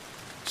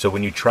 So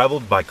when you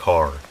traveled by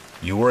car,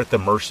 you were at the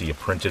mercy of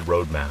printed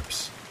road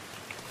maps,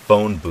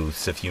 phone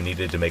booths if you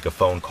needed to make a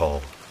phone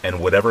call, and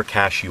whatever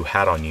cash you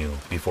had on you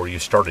before you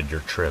started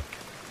your trip.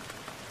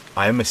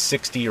 I am a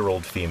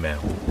 60-year-old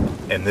female,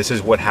 and this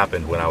is what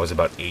happened when I was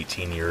about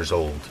 18 years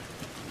old.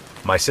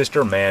 My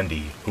sister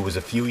Mandy, who was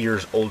a few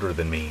years older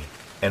than me,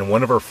 and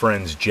one of her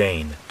friends,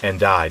 Jane,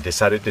 and I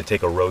decided to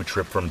take a road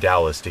trip from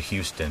Dallas to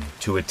Houston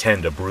to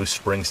attend a Bruce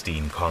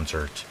Springsteen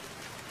concert.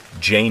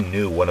 Jane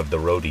knew one of the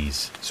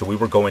roadies, so we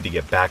were going to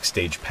get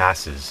backstage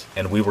passes,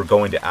 and we were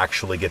going to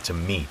actually get to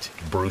meet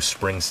Bruce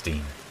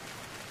Springsteen.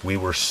 We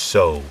were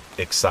so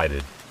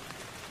excited.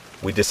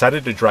 We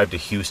decided to drive to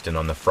Houston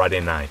on the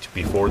Friday night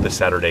before the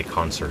Saturday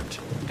concert,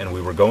 and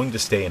we were going to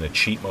stay in a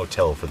cheap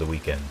motel for the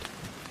weekend.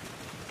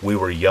 We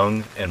were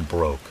young and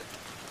broke,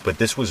 but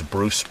this was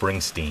Bruce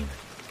Springsteen,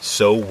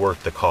 so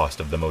worth the cost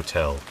of the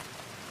motel.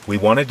 We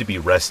wanted to be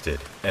rested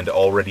and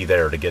already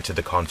there to get to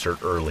the concert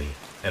early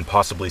and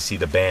possibly see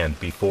the band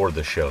before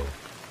the show.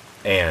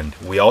 And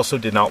we also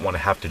did not want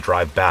to have to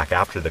drive back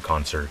after the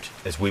concert,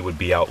 as we would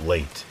be out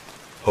late,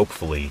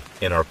 hopefully,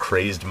 in our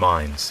crazed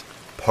minds,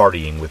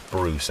 partying with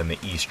Bruce and the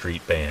E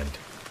Street Band.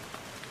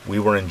 We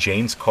were in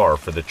Jane's car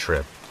for the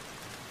trip.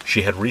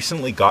 She had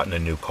recently gotten a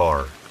new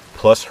car,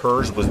 plus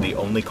hers was the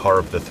only car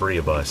of the three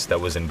of us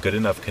that was in good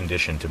enough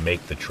condition to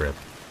make the trip.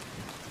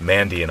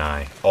 Mandy and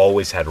I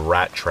always had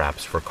rat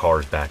traps for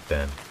cars back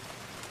then.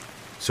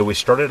 So we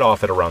started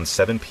off at around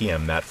 7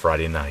 p.m. that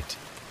Friday night,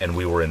 and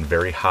we were in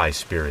very high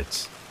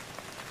spirits.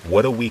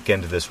 What a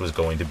weekend this was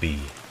going to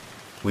be.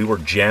 We were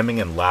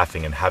jamming and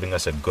laughing and having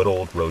us a good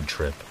old road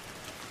trip.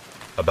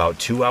 About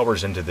 2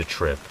 hours into the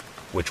trip,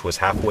 which was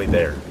halfway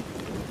there,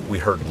 we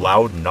heard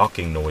loud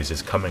knocking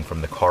noises coming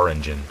from the car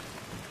engine.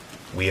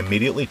 We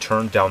immediately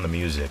turned down the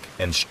music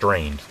and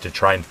strained to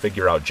try and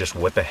figure out just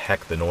what the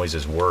heck the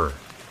noises were.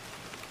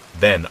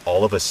 Then,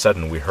 all of a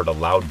sudden, we heard a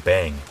loud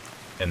bang,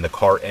 and the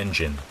car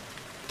engine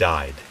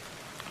died.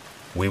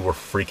 We were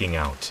freaking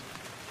out,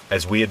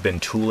 as we had been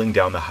tooling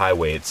down the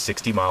highway at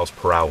 60 miles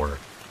per hour,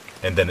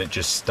 and then it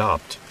just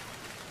stopped.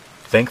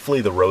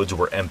 Thankfully, the roads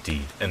were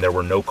empty, and there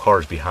were no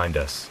cars behind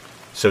us,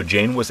 so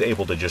Jane was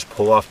able to just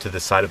pull off to the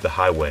side of the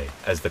highway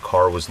as the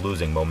car was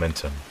losing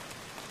momentum.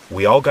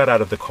 We all got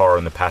out of the car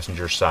on the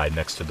passenger side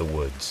next to the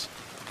woods.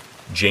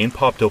 Jane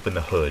popped open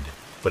the hood,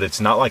 but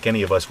it's not like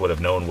any of us would have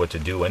known what to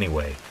do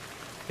anyway.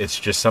 It's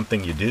just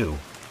something you do,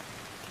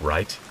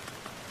 right?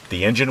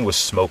 The engine was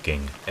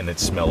smoking, and it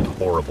smelled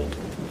horrible.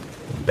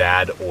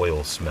 Bad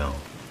oil smell.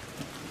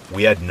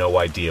 We had no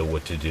idea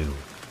what to do.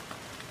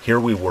 Here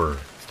we were,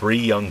 3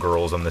 young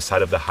girls on the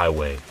side of the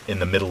highway, in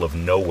the middle of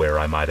nowhere,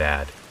 I might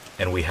add,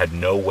 and we had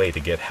no way to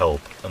get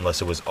help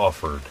unless it was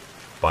offered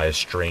by a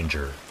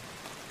stranger.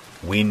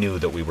 We knew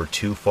that we were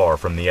too far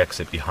from the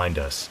exit behind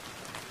us.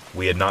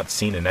 We had not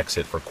seen an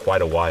exit for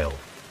quite a while,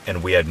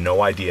 and we had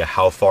no idea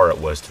how far it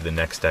was to the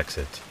next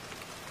exit.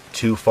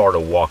 Too far to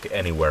walk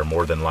anywhere,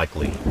 more than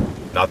likely.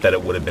 Not that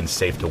it would have been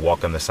safe to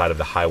walk on the side of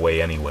the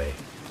highway anyway.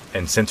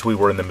 And since we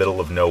were in the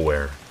middle of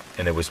nowhere,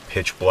 and it was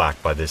pitch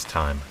black by this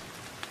time.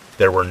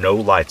 There were no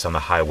lights on the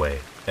highway,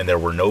 and there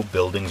were no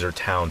buildings or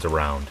towns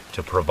around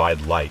to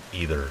provide light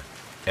either,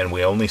 and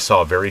we only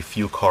saw very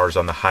few cars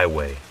on the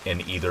highway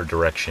in either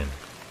direction.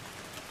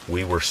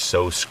 We were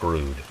so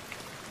screwed,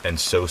 and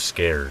so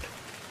scared,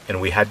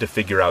 and we had to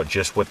figure out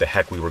just what the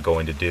heck we were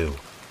going to do.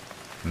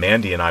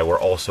 Mandy and I were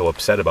also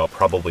upset about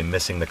probably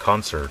missing the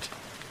concert,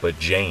 but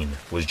Jane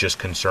was just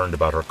concerned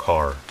about her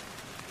car.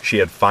 She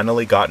had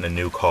finally gotten a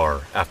new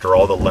car after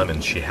all the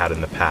lemons she had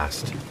in the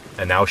past,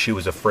 and now she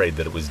was afraid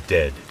that it was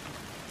dead,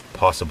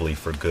 possibly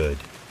for good.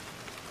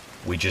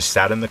 We just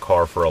sat in the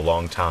car for a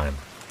long time,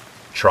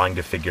 trying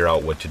to figure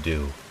out what to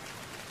do.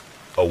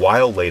 A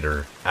while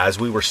later, as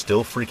we were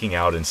still freaking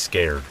out and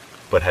scared,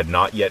 but had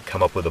not yet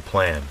come up with a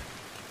plan,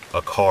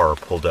 a car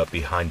pulled up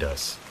behind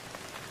us.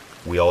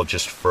 We all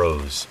just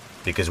froze,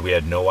 because we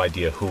had no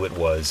idea who it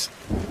was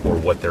or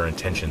what their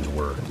intentions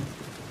were.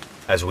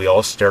 As we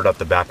all stared out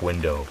the back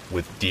window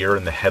with deer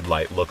in the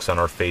headlight looks on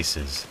our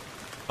faces,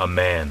 a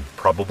man,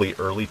 probably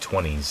early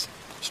 20s,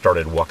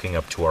 started walking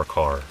up to our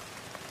car.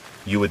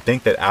 You would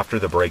think that after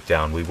the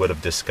breakdown we would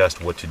have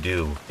discussed what to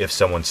do if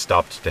someone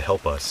stopped to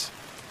help us,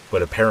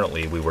 but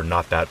apparently we were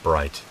not that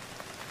bright,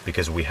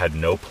 because we had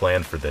no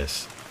plan for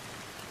this.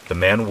 The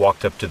man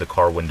walked up to the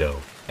car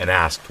window and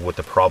asked what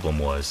the problem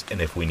was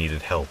and if we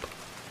needed help.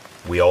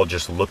 We all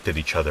just looked at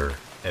each other,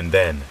 and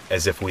then,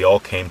 as if we all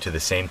came to the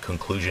same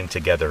conclusion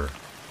together,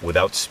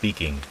 without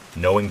speaking,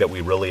 knowing that we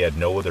really had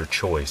no other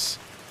choice,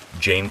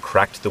 Jane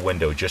cracked the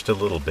window just a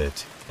little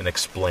bit and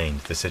explained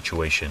the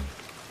situation.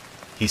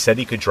 He said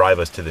he could drive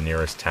us to the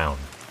nearest town,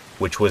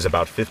 which was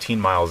about 15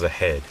 miles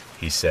ahead,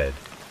 he said,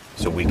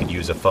 so we could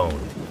use a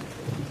phone.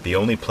 The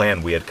only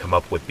plan we had come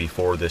up with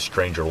before this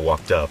stranger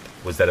walked up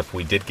was that if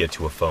we did get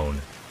to a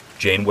phone,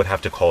 Jane would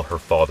have to call her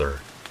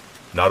father,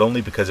 not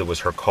only because it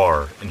was her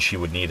car and she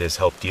would need his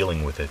help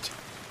dealing with it,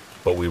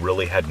 but we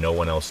really had no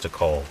one else to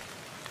call.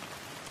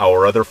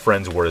 Our other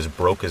friends were as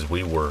broke as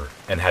we were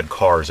and had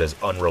cars as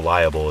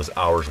unreliable as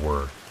ours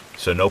were,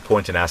 so no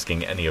point in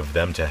asking any of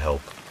them to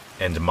help,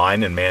 and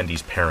mine and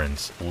Mandy's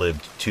parents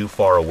lived too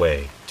far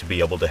away to be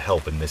able to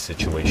help in this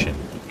situation.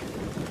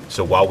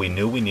 So while we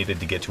knew we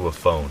needed to get to a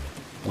phone,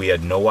 we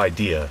had no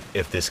idea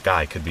if this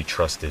guy could be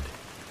trusted.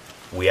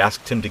 We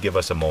asked him to give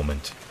us a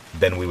moment,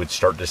 then we would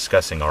start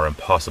discussing our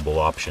impossible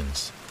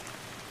options.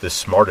 The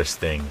smartest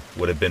thing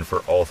would have been for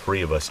all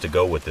three of us to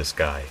go with this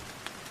guy.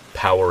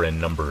 Power in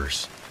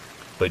numbers.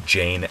 But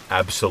Jane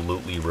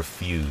absolutely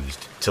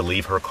refused to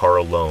leave her car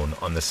alone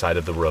on the side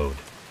of the road,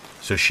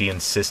 so she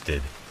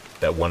insisted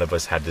that one of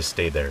us had to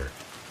stay there.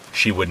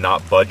 She would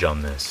not budge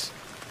on this.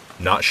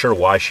 Not sure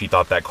why she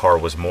thought that car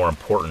was more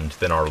important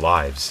than our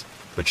lives,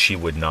 but she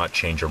would not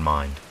change her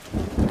mind.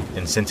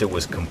 And since it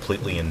was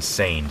completely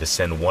insane to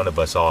send one of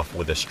us off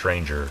with a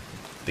stranger,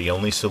 the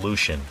only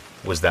solution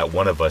was that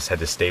one of us had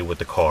to stay with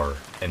the car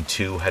and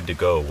two had to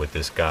go with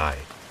this guy.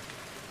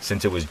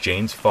 Since it was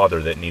Jane's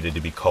father that needed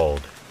to be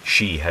called,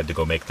 she had to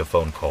go make the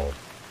phone call.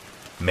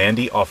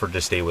 Mandy offered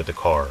to stay with the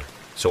car,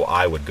 so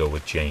I would go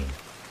with Jane.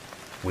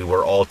 We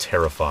were all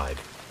terrified,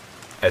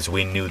 as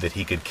we knew that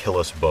he could kill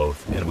us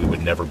both and we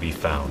would never be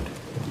found,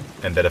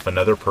 and that if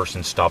another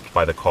person stopped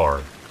by the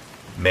car,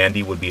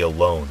 Mandy would be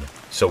alone,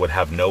 so would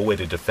have no way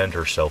to defend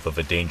herself if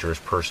a dangerous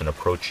person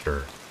approached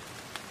her.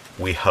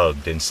 We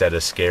hugged and said a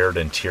scared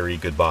and teary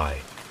goodbye,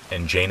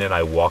 and Jane and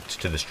I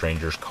walked to the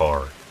stranger's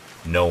car,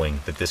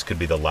 knowing that this could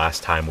be the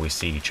last time we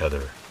see each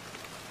other.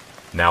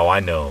 Now I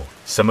know,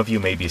 some of you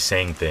may be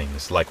saying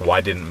things like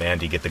why didn't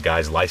Mandy get the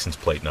guy's license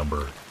plate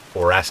number,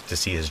 or ask to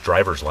see his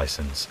driver's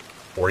license,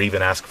 or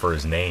even ask for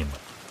his name.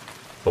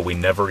 But we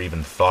never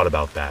even thought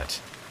about that.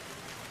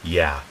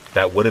 Yeah,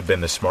 that would have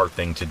been the smart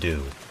thing to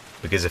do,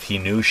 because if he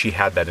knew she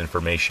had that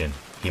information,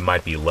 he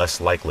might be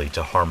less likely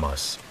to harm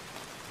us.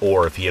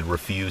 Or if he had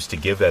refused to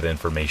give that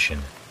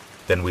information,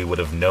 then we would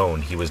have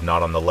known he was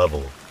not on the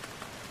level.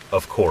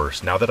 Of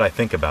course, now that I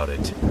think about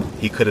it,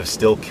 he could have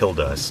still killed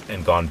us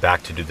and gone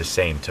back to do the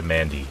same to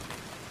Mandy,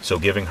 so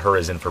giving her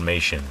his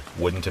information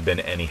wouldn't have been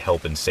any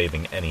help in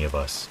saving any of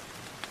us.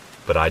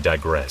 But I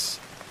digress.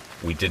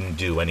 We didn't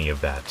do any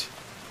of that.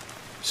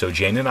 So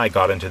Jane and I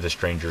got into the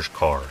stranger's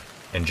car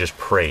and just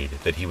prayed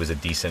that he was a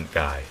decent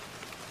guy.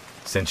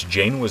 Since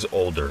Jane was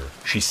older,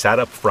 she sat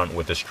up front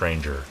with the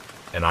stranger,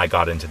 and I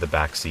got into the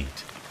back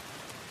seat.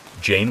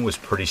 Jane was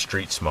pretty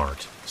street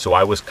smart, so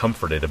I was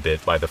comforted a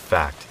bit by the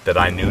fact that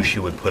I knew she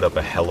would put up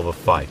a hell of a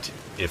fight,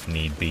 if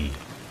need be.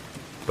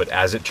 But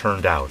as it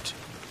turned out,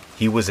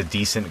 he was a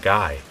decent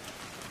guy.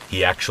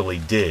 He actually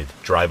did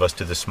drive us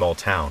to the small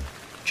town,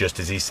 just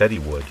as he said he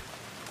would.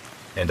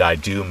 And I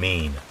do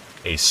mean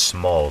a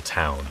small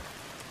town.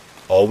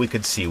 All we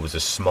could see was a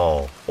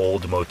small,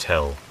 old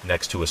motel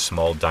next to a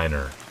small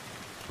diner,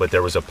 but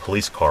there was a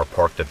police car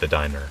parked at the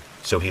diner,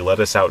 so he let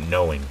us out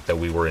knowing that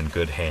we were in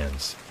good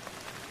hands.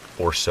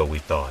 Or so we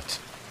thought.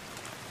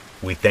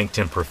 We thanked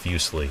him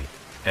profusely,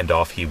 and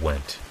off he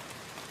went.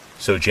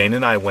 So Jane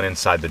and I went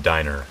inside the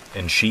diner,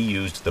 and she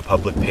used the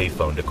public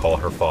payphone to call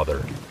her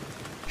father.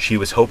 She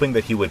was hoping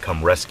that he would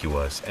come rescue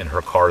us and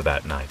her car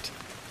that night,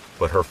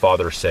 but her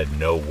father said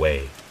no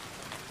way.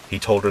 He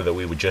told her that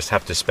we would just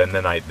have to spend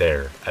the night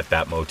there at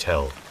that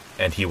motel,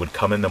 and he would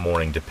come in the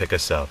morning to pick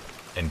us up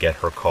and get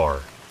her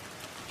car.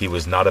 He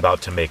was not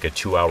about to make a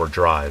 2-hour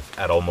drive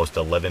at almost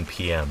 11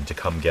 p.m. to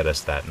come get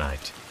us that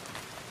night.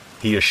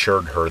 He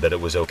assured her that it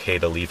was okay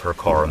to leave her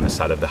car on the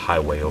side of the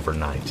highway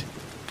overnight.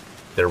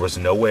 There was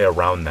no way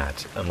around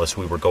that unless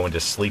we were going to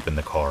sleep in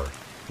the car,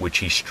 which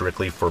he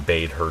strictly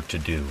forbade her to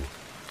do.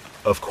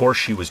 Of course,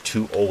 she was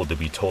too old to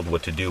be told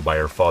what to do by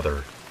her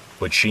father,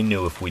 but she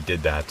knew if we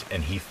did that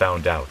and he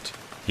found out,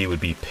 he would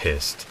be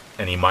pissed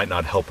and he might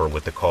not help her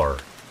with the car,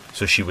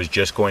 so she was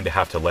just going to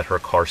have to let her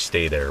car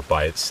stay there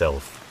by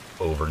itself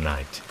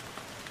overnight.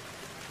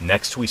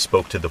 Next, we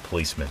spoke to the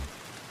policeman.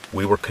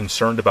 We were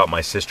concerned about my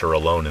sister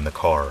alone in the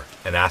car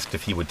and asked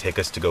if he would take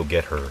us to go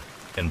get her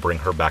and bring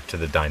her back to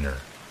the diner.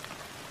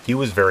 He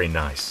was very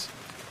nice,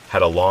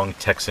 had a long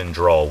Texan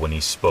drawl when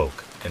he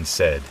spoke, and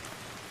said,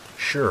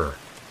 "Sure,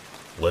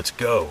 let's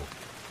go."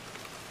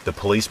 The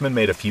policeman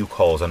made a few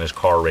calls on his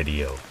car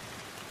radio.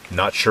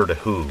 Not sure to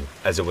who,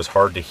 as it was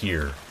hard to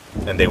hear,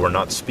 and they were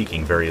not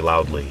speaking very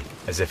loudly,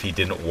 as if he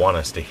didn't want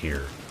us to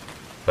hear.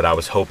 But I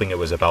was hoping it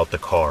was about the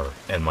car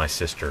and my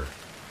sister.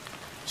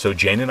 So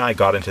Jane and I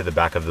got into the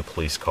back of the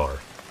police car.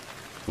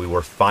 We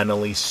were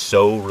finally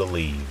so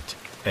relieved,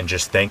 and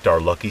just thanked our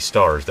lucky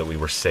stars that we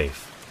were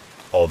safe.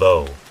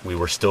 Although, we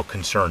were still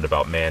concerned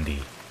about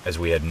Mandy, as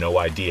we had no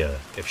idea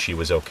if she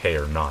was okay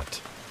or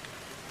not.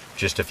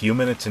 Just a few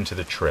minutes into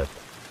the trip,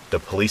 the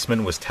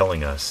policeman was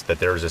telling us that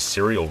there is a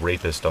serial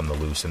rapist on the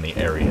loose in the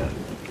area.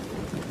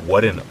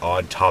 What an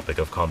odd topic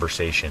of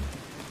conversation,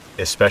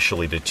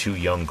 especially to two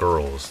young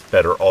girls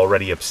that are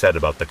already upset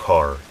about the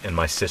car and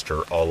my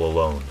sister all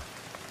alone.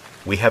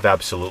 We have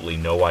absolutely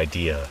no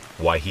idea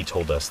why he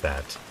told us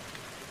that.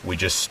 We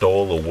just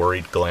stole a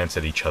worried glance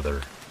at each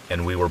other,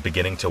 and we were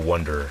beginning to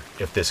wonder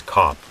if this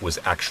cop was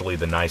actually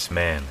the nice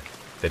man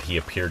that he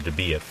appeared to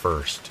be at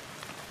first.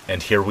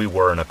 And here we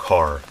were in a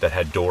car that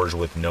had doors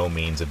with no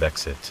means of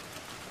exit.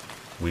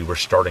 We were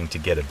starting to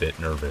get a bit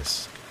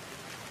nervous.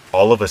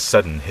 All of a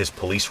sudden, his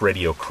police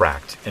radio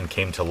cracked and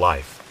came to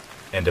life,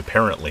 and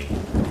apparently,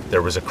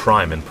 there was a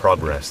crime in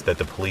progress that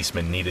the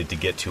policeman needed to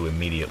get to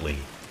immediately.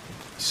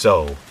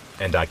 So,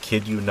 and I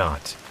kid you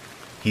not,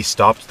 he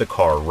stopped the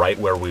car right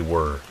where we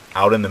were,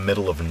 out in the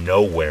middle of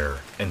nowhere,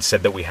 and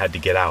said that we had to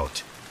get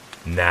out.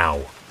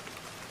 Now.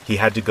 He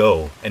had to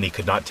go, and he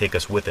could not take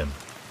us with him.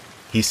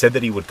 He said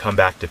that he would come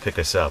back to pick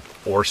us up,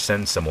 or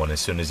send someone as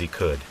soon as he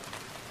could.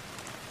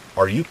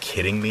 Are you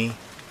kidding me?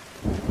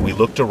 We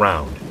looked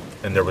around,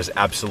 and there was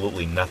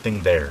absolutely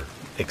nothing there,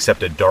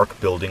 except a dark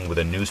building with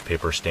a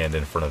newspaper stand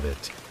in front of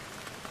it.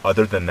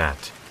 Other than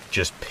that,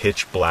 just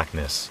pitch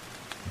blackness,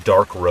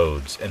 dark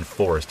roads, and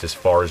forest as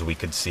far as we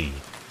could see.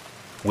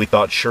 We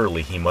thought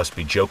surely he must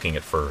be joking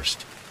at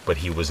first, but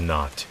he was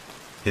not.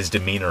 His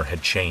demeanor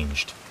had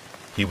changed.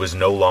 He was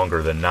no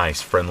longer the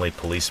nice, friendly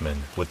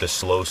policeman with the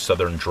slow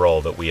southern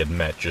drawl that we had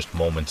met just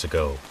moments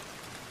ago.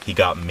 He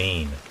got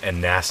mean and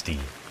nasty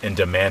and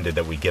demanded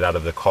that we get out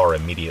of the car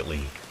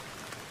immediately.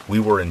 We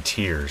were in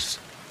tears,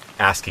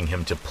 asking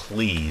him to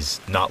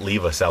please not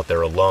leave us out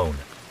there alone.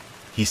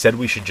 He said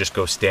we should just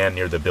go stand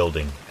near the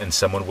building and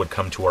someone would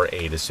come to our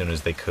aid as soon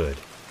as they could.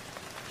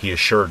 He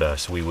assured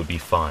us we would be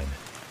fine.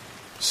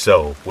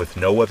 So, with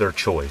no other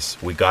choice,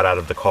 we got out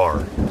of the car,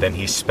 then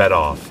he sped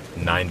off,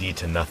 90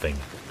 to nothing.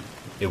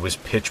 It was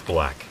pitch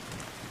black,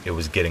 it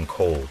was getting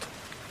cold,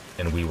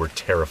 and we were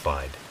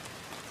terrified.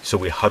 So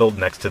we huddled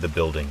next to the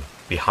building,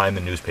 behind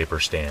the newspaper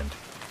stand,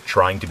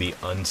 trying to be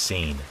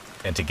unseen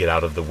and to get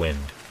out of the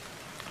wind.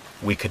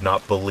 We could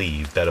not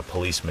believe that a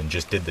policeman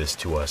just did this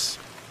to us.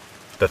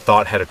 The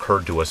thought had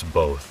occurred to us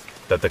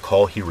both that the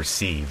call he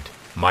received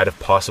might have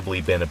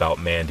possibly been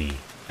about Mandy,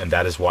 and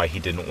that is why he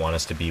didn't want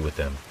us to be with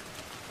him.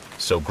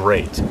 So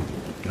great.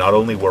 Not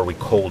only were we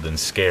cold and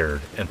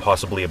scared and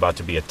possibly about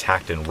to be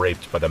attacked and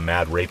raped by the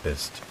mad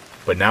rapist,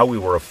 but now we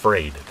were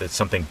afraid that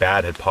something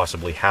bad had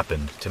possibly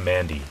happened to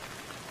Mandy.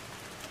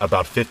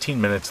 About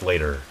 15 minutes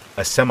later,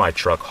 a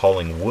semi-truck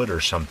hauling wood or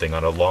something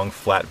on a long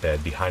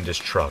flatbed behind his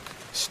truck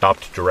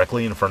stopped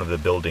directly in front of the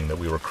building that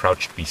we were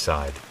crouched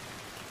beside.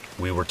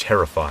 We were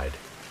terrified,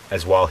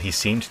 as while he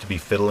seemed to be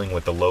fiddling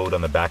with the load on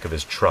the back of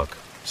his truck,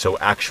 so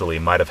actually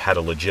might have had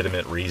a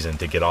legitimate reason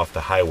to get off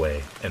the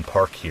highway and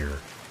park here,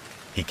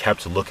 he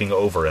kept looking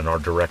over in our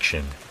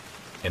direction,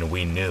 and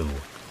we knew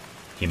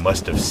he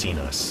must have seen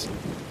us.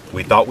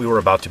 We thought we were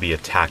about to be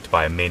attacked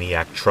by a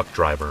maniac truck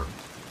driver.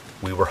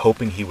 We were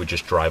hoping he would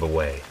just drive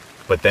away,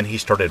 but then he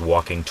started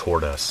walking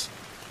toward us.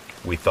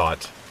 We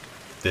thought,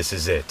 this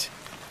is it.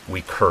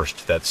 We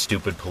cursed that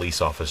stupid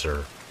police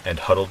officer and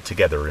huddled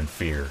together in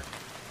fear.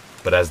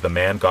 But as the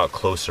man got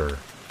closer,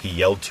 he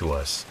yelled to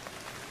us,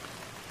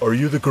 "Are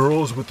you the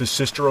girls with the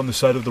sister on the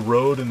side of the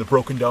road in the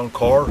broken down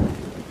car?"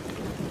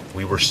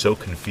 We were so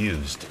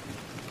confused.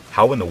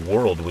 How in the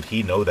world would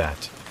he know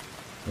that?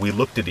 We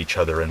looked at each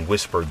other and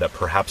whispered that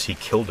perhaps he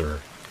killed her,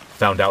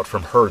 found out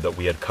from her that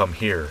we had come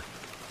here,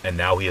 and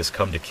now he has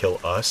come to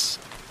kill us?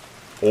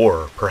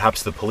 Or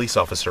perhaps the police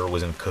officer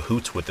was in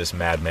cahoots with this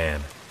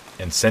madman,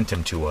 and sent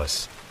him to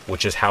us,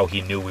 which is how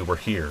he knew we were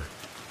here.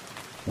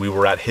 We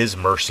were at his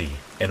mercy,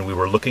 and we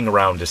were looking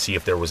around to see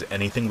if there was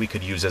anything we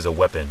could use as a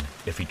weapon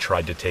if he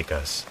tried to take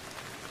us.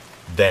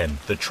 Then,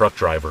 the truck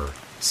driver,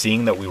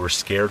 seeing that we were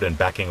scared and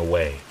backing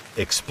away,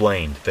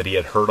 explained that he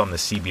had heard on the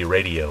CB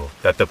radio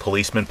that the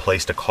policeman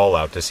placed a call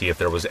out to see if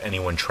there was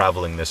anyone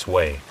traveling this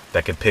way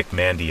that could pick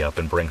Mandy up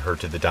and bring her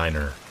to the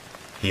diner.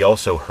 He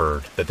also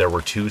heard that there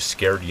were 2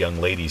 scared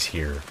young ladies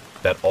here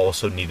that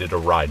also needed a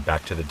ride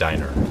back to the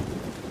diner.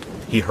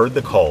 He heard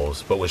the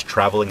calls but was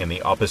traveling in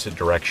the opposite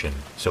direction,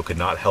 so could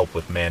not help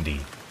with Mandy,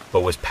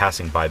 but was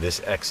passing by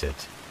this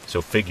exit,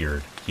 so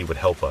figured he would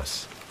help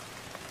us.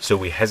 So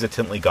we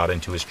hesitantly got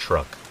into his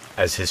truck,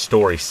 as his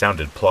story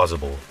sounded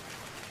plausible.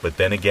 But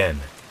then again,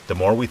 the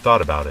more we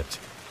thought about it,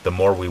 the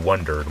more we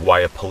wondered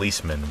why a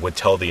policeman would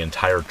tell the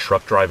entire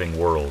truck-driving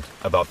world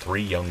about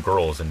 3 young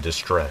girls in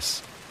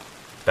distress.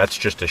 That's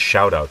just a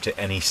shout-out to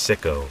any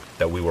sicko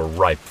that we were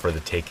ripe for the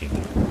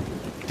taking.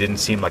 Didn't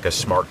seem like a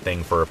smart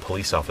thing for a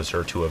police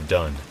officer to have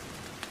done.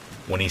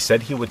 When he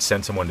said he would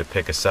send someone to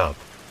pick us up,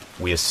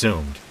 we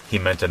assumed he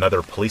meant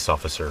another police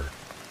officer.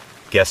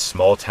 Guess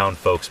small-town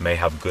folks may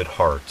have good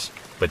hearts,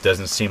 but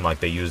doesn't seem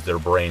like they use their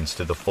brains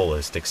to the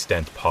fullest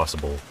extent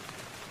possible.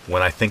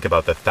 When I think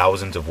about the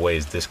thousands of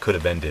ways this could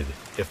have ended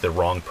if the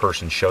wrong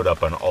person showed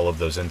up on all of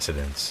those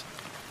incidents,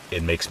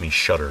 it makes me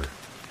shudder.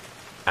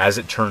 As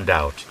it turned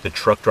out, the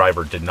truck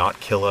driver did not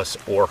kill us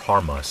or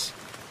harm us.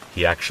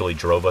 He actually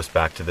drove us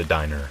back to the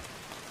diner,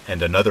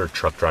 and another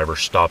truck driver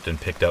stopped and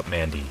picked up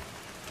Mandy.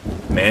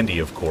 Mandy,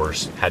 of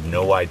course, had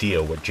no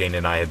idea what Jane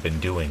and I had been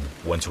doing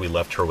once we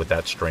left her with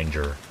that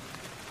stranger.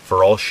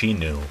 For all she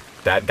knew,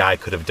 that guy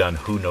could have done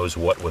who knows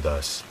what with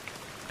us,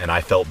 and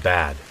I felt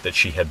bad that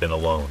she had been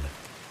alone.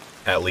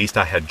 At least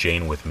I had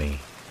Jane with me.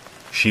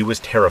 She was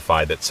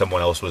terrified that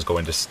someone else was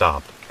going to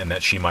stop and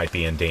that she might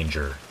be in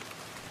danger.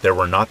 There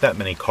were not that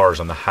many cars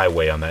on the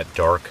highway on that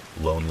dark,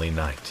 lonely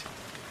night.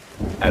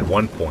 At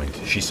one point,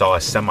 she saw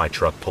a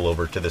semi-truck pull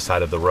over to the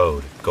side of the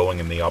road, going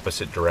in the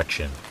opposite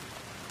direction.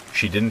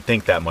 She didn't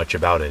think that much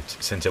about it,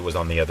 since it was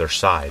on the other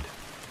side.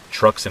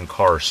 Trucks and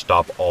cars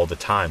stop all the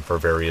time for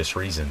various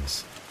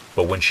reasons.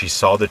 But when she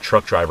saw the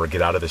truck driver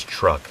get out of his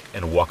truck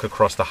and walk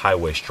across the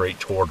highway straight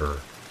toward her,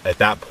 at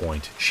that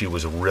point, she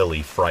was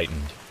really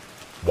frightened.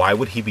 Why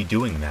would he be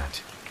doing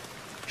that?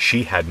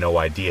 She had no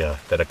idea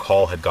that a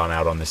call had gone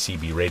out on the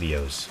CB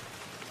radios.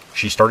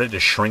 She started to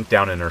shrink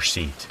down in her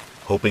seat,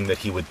 hoping that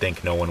he would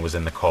think no one was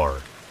in the car.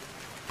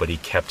 But he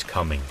kept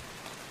coming.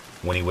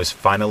 When he was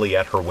finally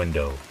at her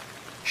window,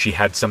 she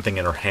had something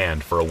in her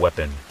hand for a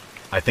weapon.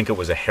 I think it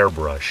was a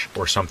hairbrush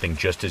or something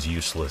just as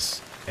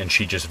useless, and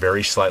she just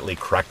very slightly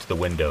cracked the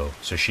window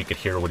so she could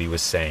hear what he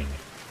was saying.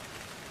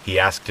 He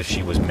asked if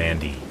she was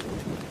Mandy.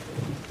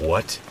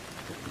 What?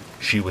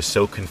 She was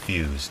so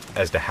confused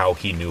as to how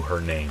he knew her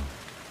name.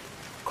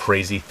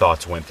 Crazy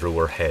thoughts went through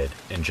her head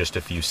in just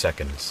a few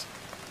seconds.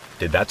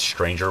 Did that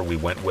stranger we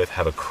went with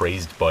have a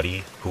crazed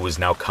buddy who was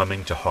now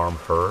coming to harm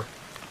her?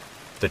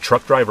 The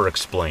truck driver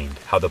explained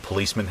how the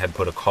policeman had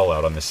put a call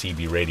out on the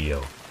CB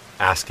radio,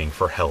 asking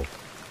for help.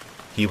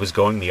 He was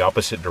going the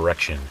opposite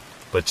direction,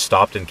 but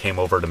stopped and came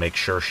over to make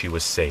sure she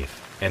was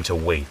safe, and to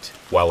wait,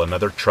 while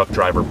another truck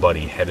driver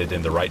buddy headed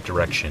in the right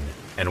direction,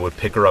 and would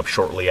pick her up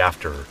shortly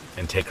after,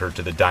 and take her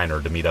to the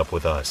diner to meet up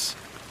with us.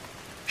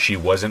 She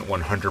wasn't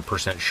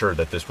 100% sure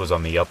that this was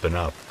on the up and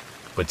up,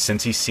 but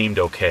since he seemed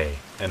okay,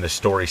 and the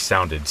story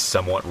sounded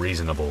somewhat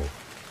reasonable,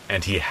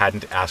 and he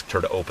hadn't asked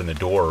her to open the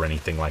door or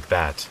anything like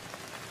that,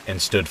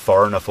 and stood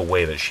far enough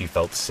away that she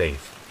felt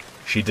safe,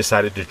 she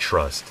decided to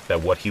trust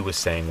that what he was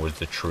saying was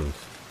the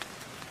truth.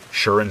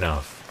 Sure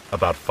enough,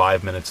 about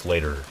 5 minutes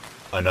later,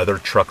 another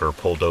trucker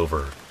pulled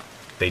over.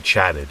 They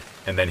chatted,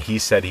 and then he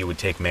said he would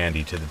take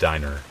Mandy to the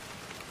diner.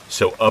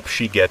 So up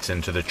she gets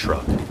into the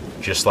truck,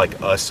 just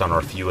like us on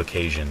our few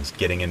occasions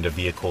getting into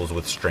vehicles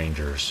with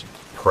strangers,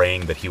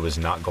 praying that he was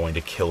not going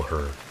to kill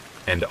her,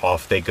 and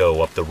off they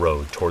go up the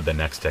road toward the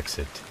next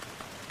exit.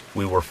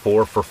 We were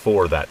 4 for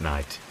 4 that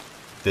night.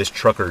 This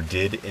trucker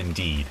did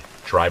indeed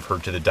drive her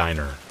to the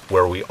diner,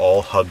 where we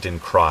all hugged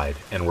and cried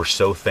and were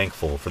so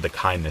thankful for the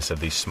kindness of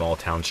these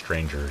small-town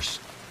strangers.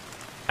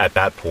 At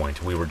that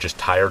point, we were just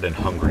tired and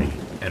hungry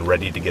and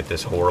ready to get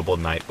this horrible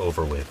night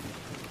over with.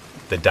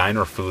 The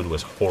diner food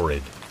was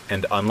horrid,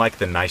 and unlike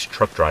the nice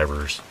truck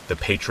drivers, the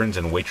patrons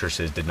and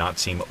waitresses did not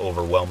seem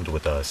overwhelmed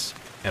with us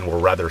and were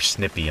rather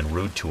snippy and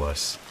rude to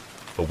us,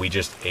 but we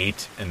just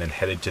ate and then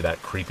headed to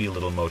that creepy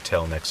little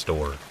motel next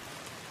door.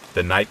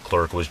 The night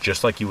clerk was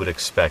just like you would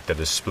expect at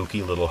a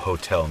spooky little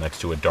hotel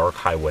next to a dark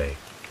highway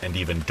and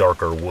even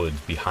darker woods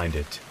behind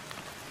it.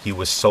 He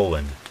was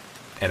sullen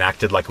and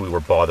acted like we were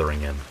bothering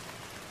him.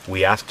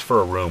 We asked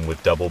for a room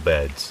with double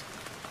beds.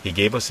 He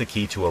gave us a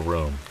key to a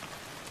room,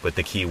 but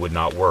the key would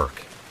not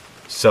work.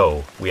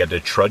 So we had to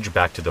trudge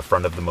back to the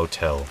front of the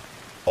motel.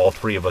 All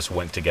 3 of us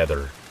went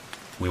together.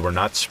 We were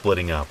not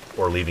splitting up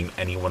or leaving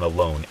anyone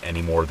alone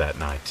anymore that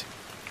night,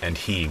 and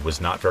he was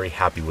not very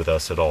happy with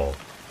us at all.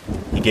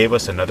 He gave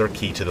us another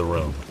key to the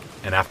room,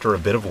 and after a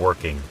bit of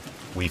working,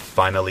 we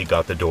finally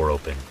got the door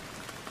open.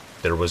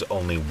 there was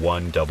only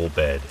one double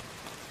bed.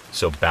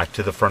 So back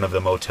to the front of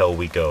the motel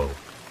we go.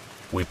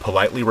 We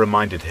politely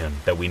reminded him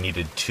that we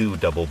needed 2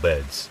 double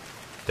beds.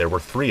 There were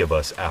 3 of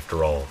us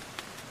after all.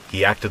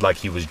 He acted like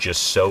he was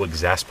just so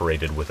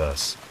exasperated with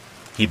us.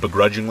 He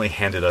begrudgingly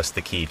handed us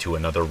the key to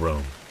another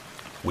room.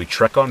 We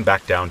trek on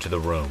back down to the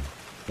room,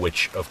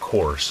 which, of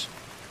course,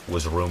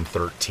 was room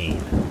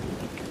 13.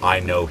 I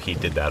know he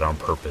did that on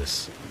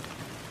purpose.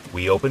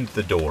 We opened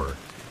the door,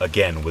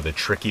 again with a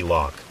tricky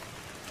lock,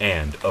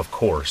 and, of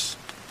course,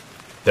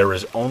 there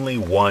is only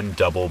one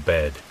double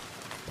bed.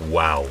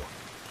 Wow.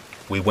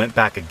 We went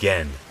back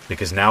again,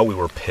 because now we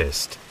were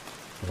pissed.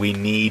 We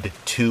need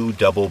 2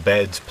 double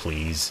beds,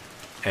 please.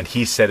 And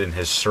he said in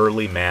his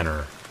surly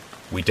manner,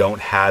 we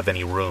don't have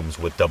any rooms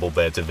with double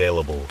beds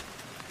available.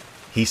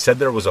 He said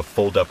there was a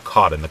fold-up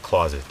cot in the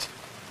closet.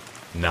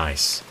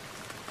 Nice.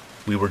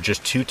 We were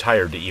just too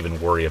tired to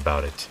even worry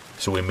about it,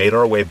 so we made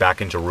our way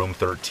back into room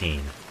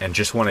 13 and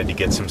just wanted to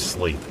get some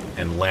sleep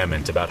and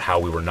lament about how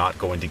we were not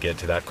going to get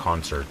to that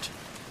concert.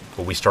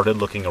 But we started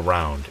looking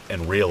around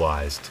and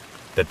realized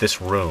that this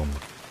room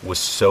was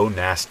so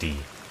nasty,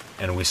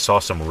 and we saw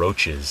some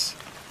roaches.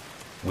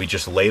 We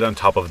just laid on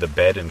top of the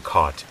bed and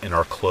cot in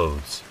our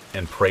clothes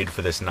and prayed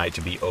for this night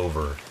to be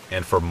over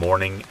and for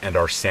morning and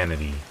our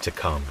sanity to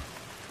come.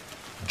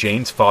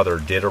 Jane's father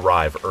did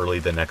arrive early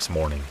the next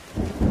morning.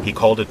 He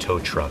called a tow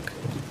truck.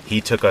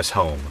 He took us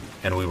home,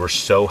 and we were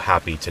so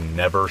happy to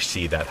never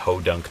see that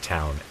Hodunk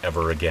town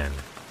ever again.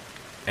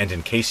 And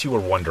in case you were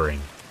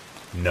wondering,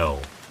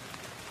 no,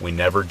 we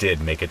never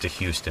did make it to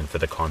Houston for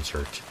the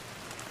concert.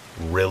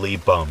 Really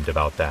bummed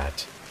about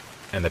that.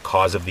 And the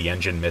cause of the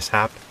engine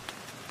mishap?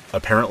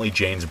 Apparently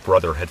Jane's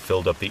brother had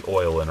filled up the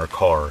oil in her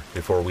car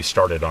before we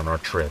started on our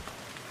trip,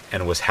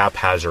 and was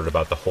haphazard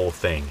about the whole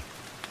thing.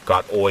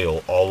 Got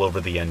oil all over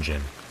the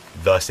engine,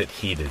 thus it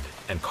heated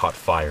and caught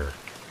fire.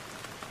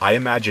 I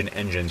imagine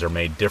engines are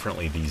made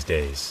differently these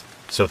days,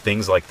 so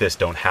things like this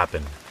don't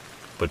happen.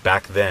 But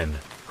back then,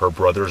 her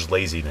brother's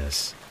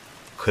laziness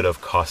could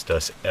have cost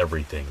us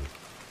everything.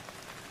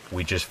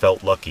 We just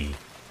felt lucky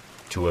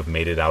to have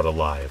made it out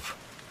alive.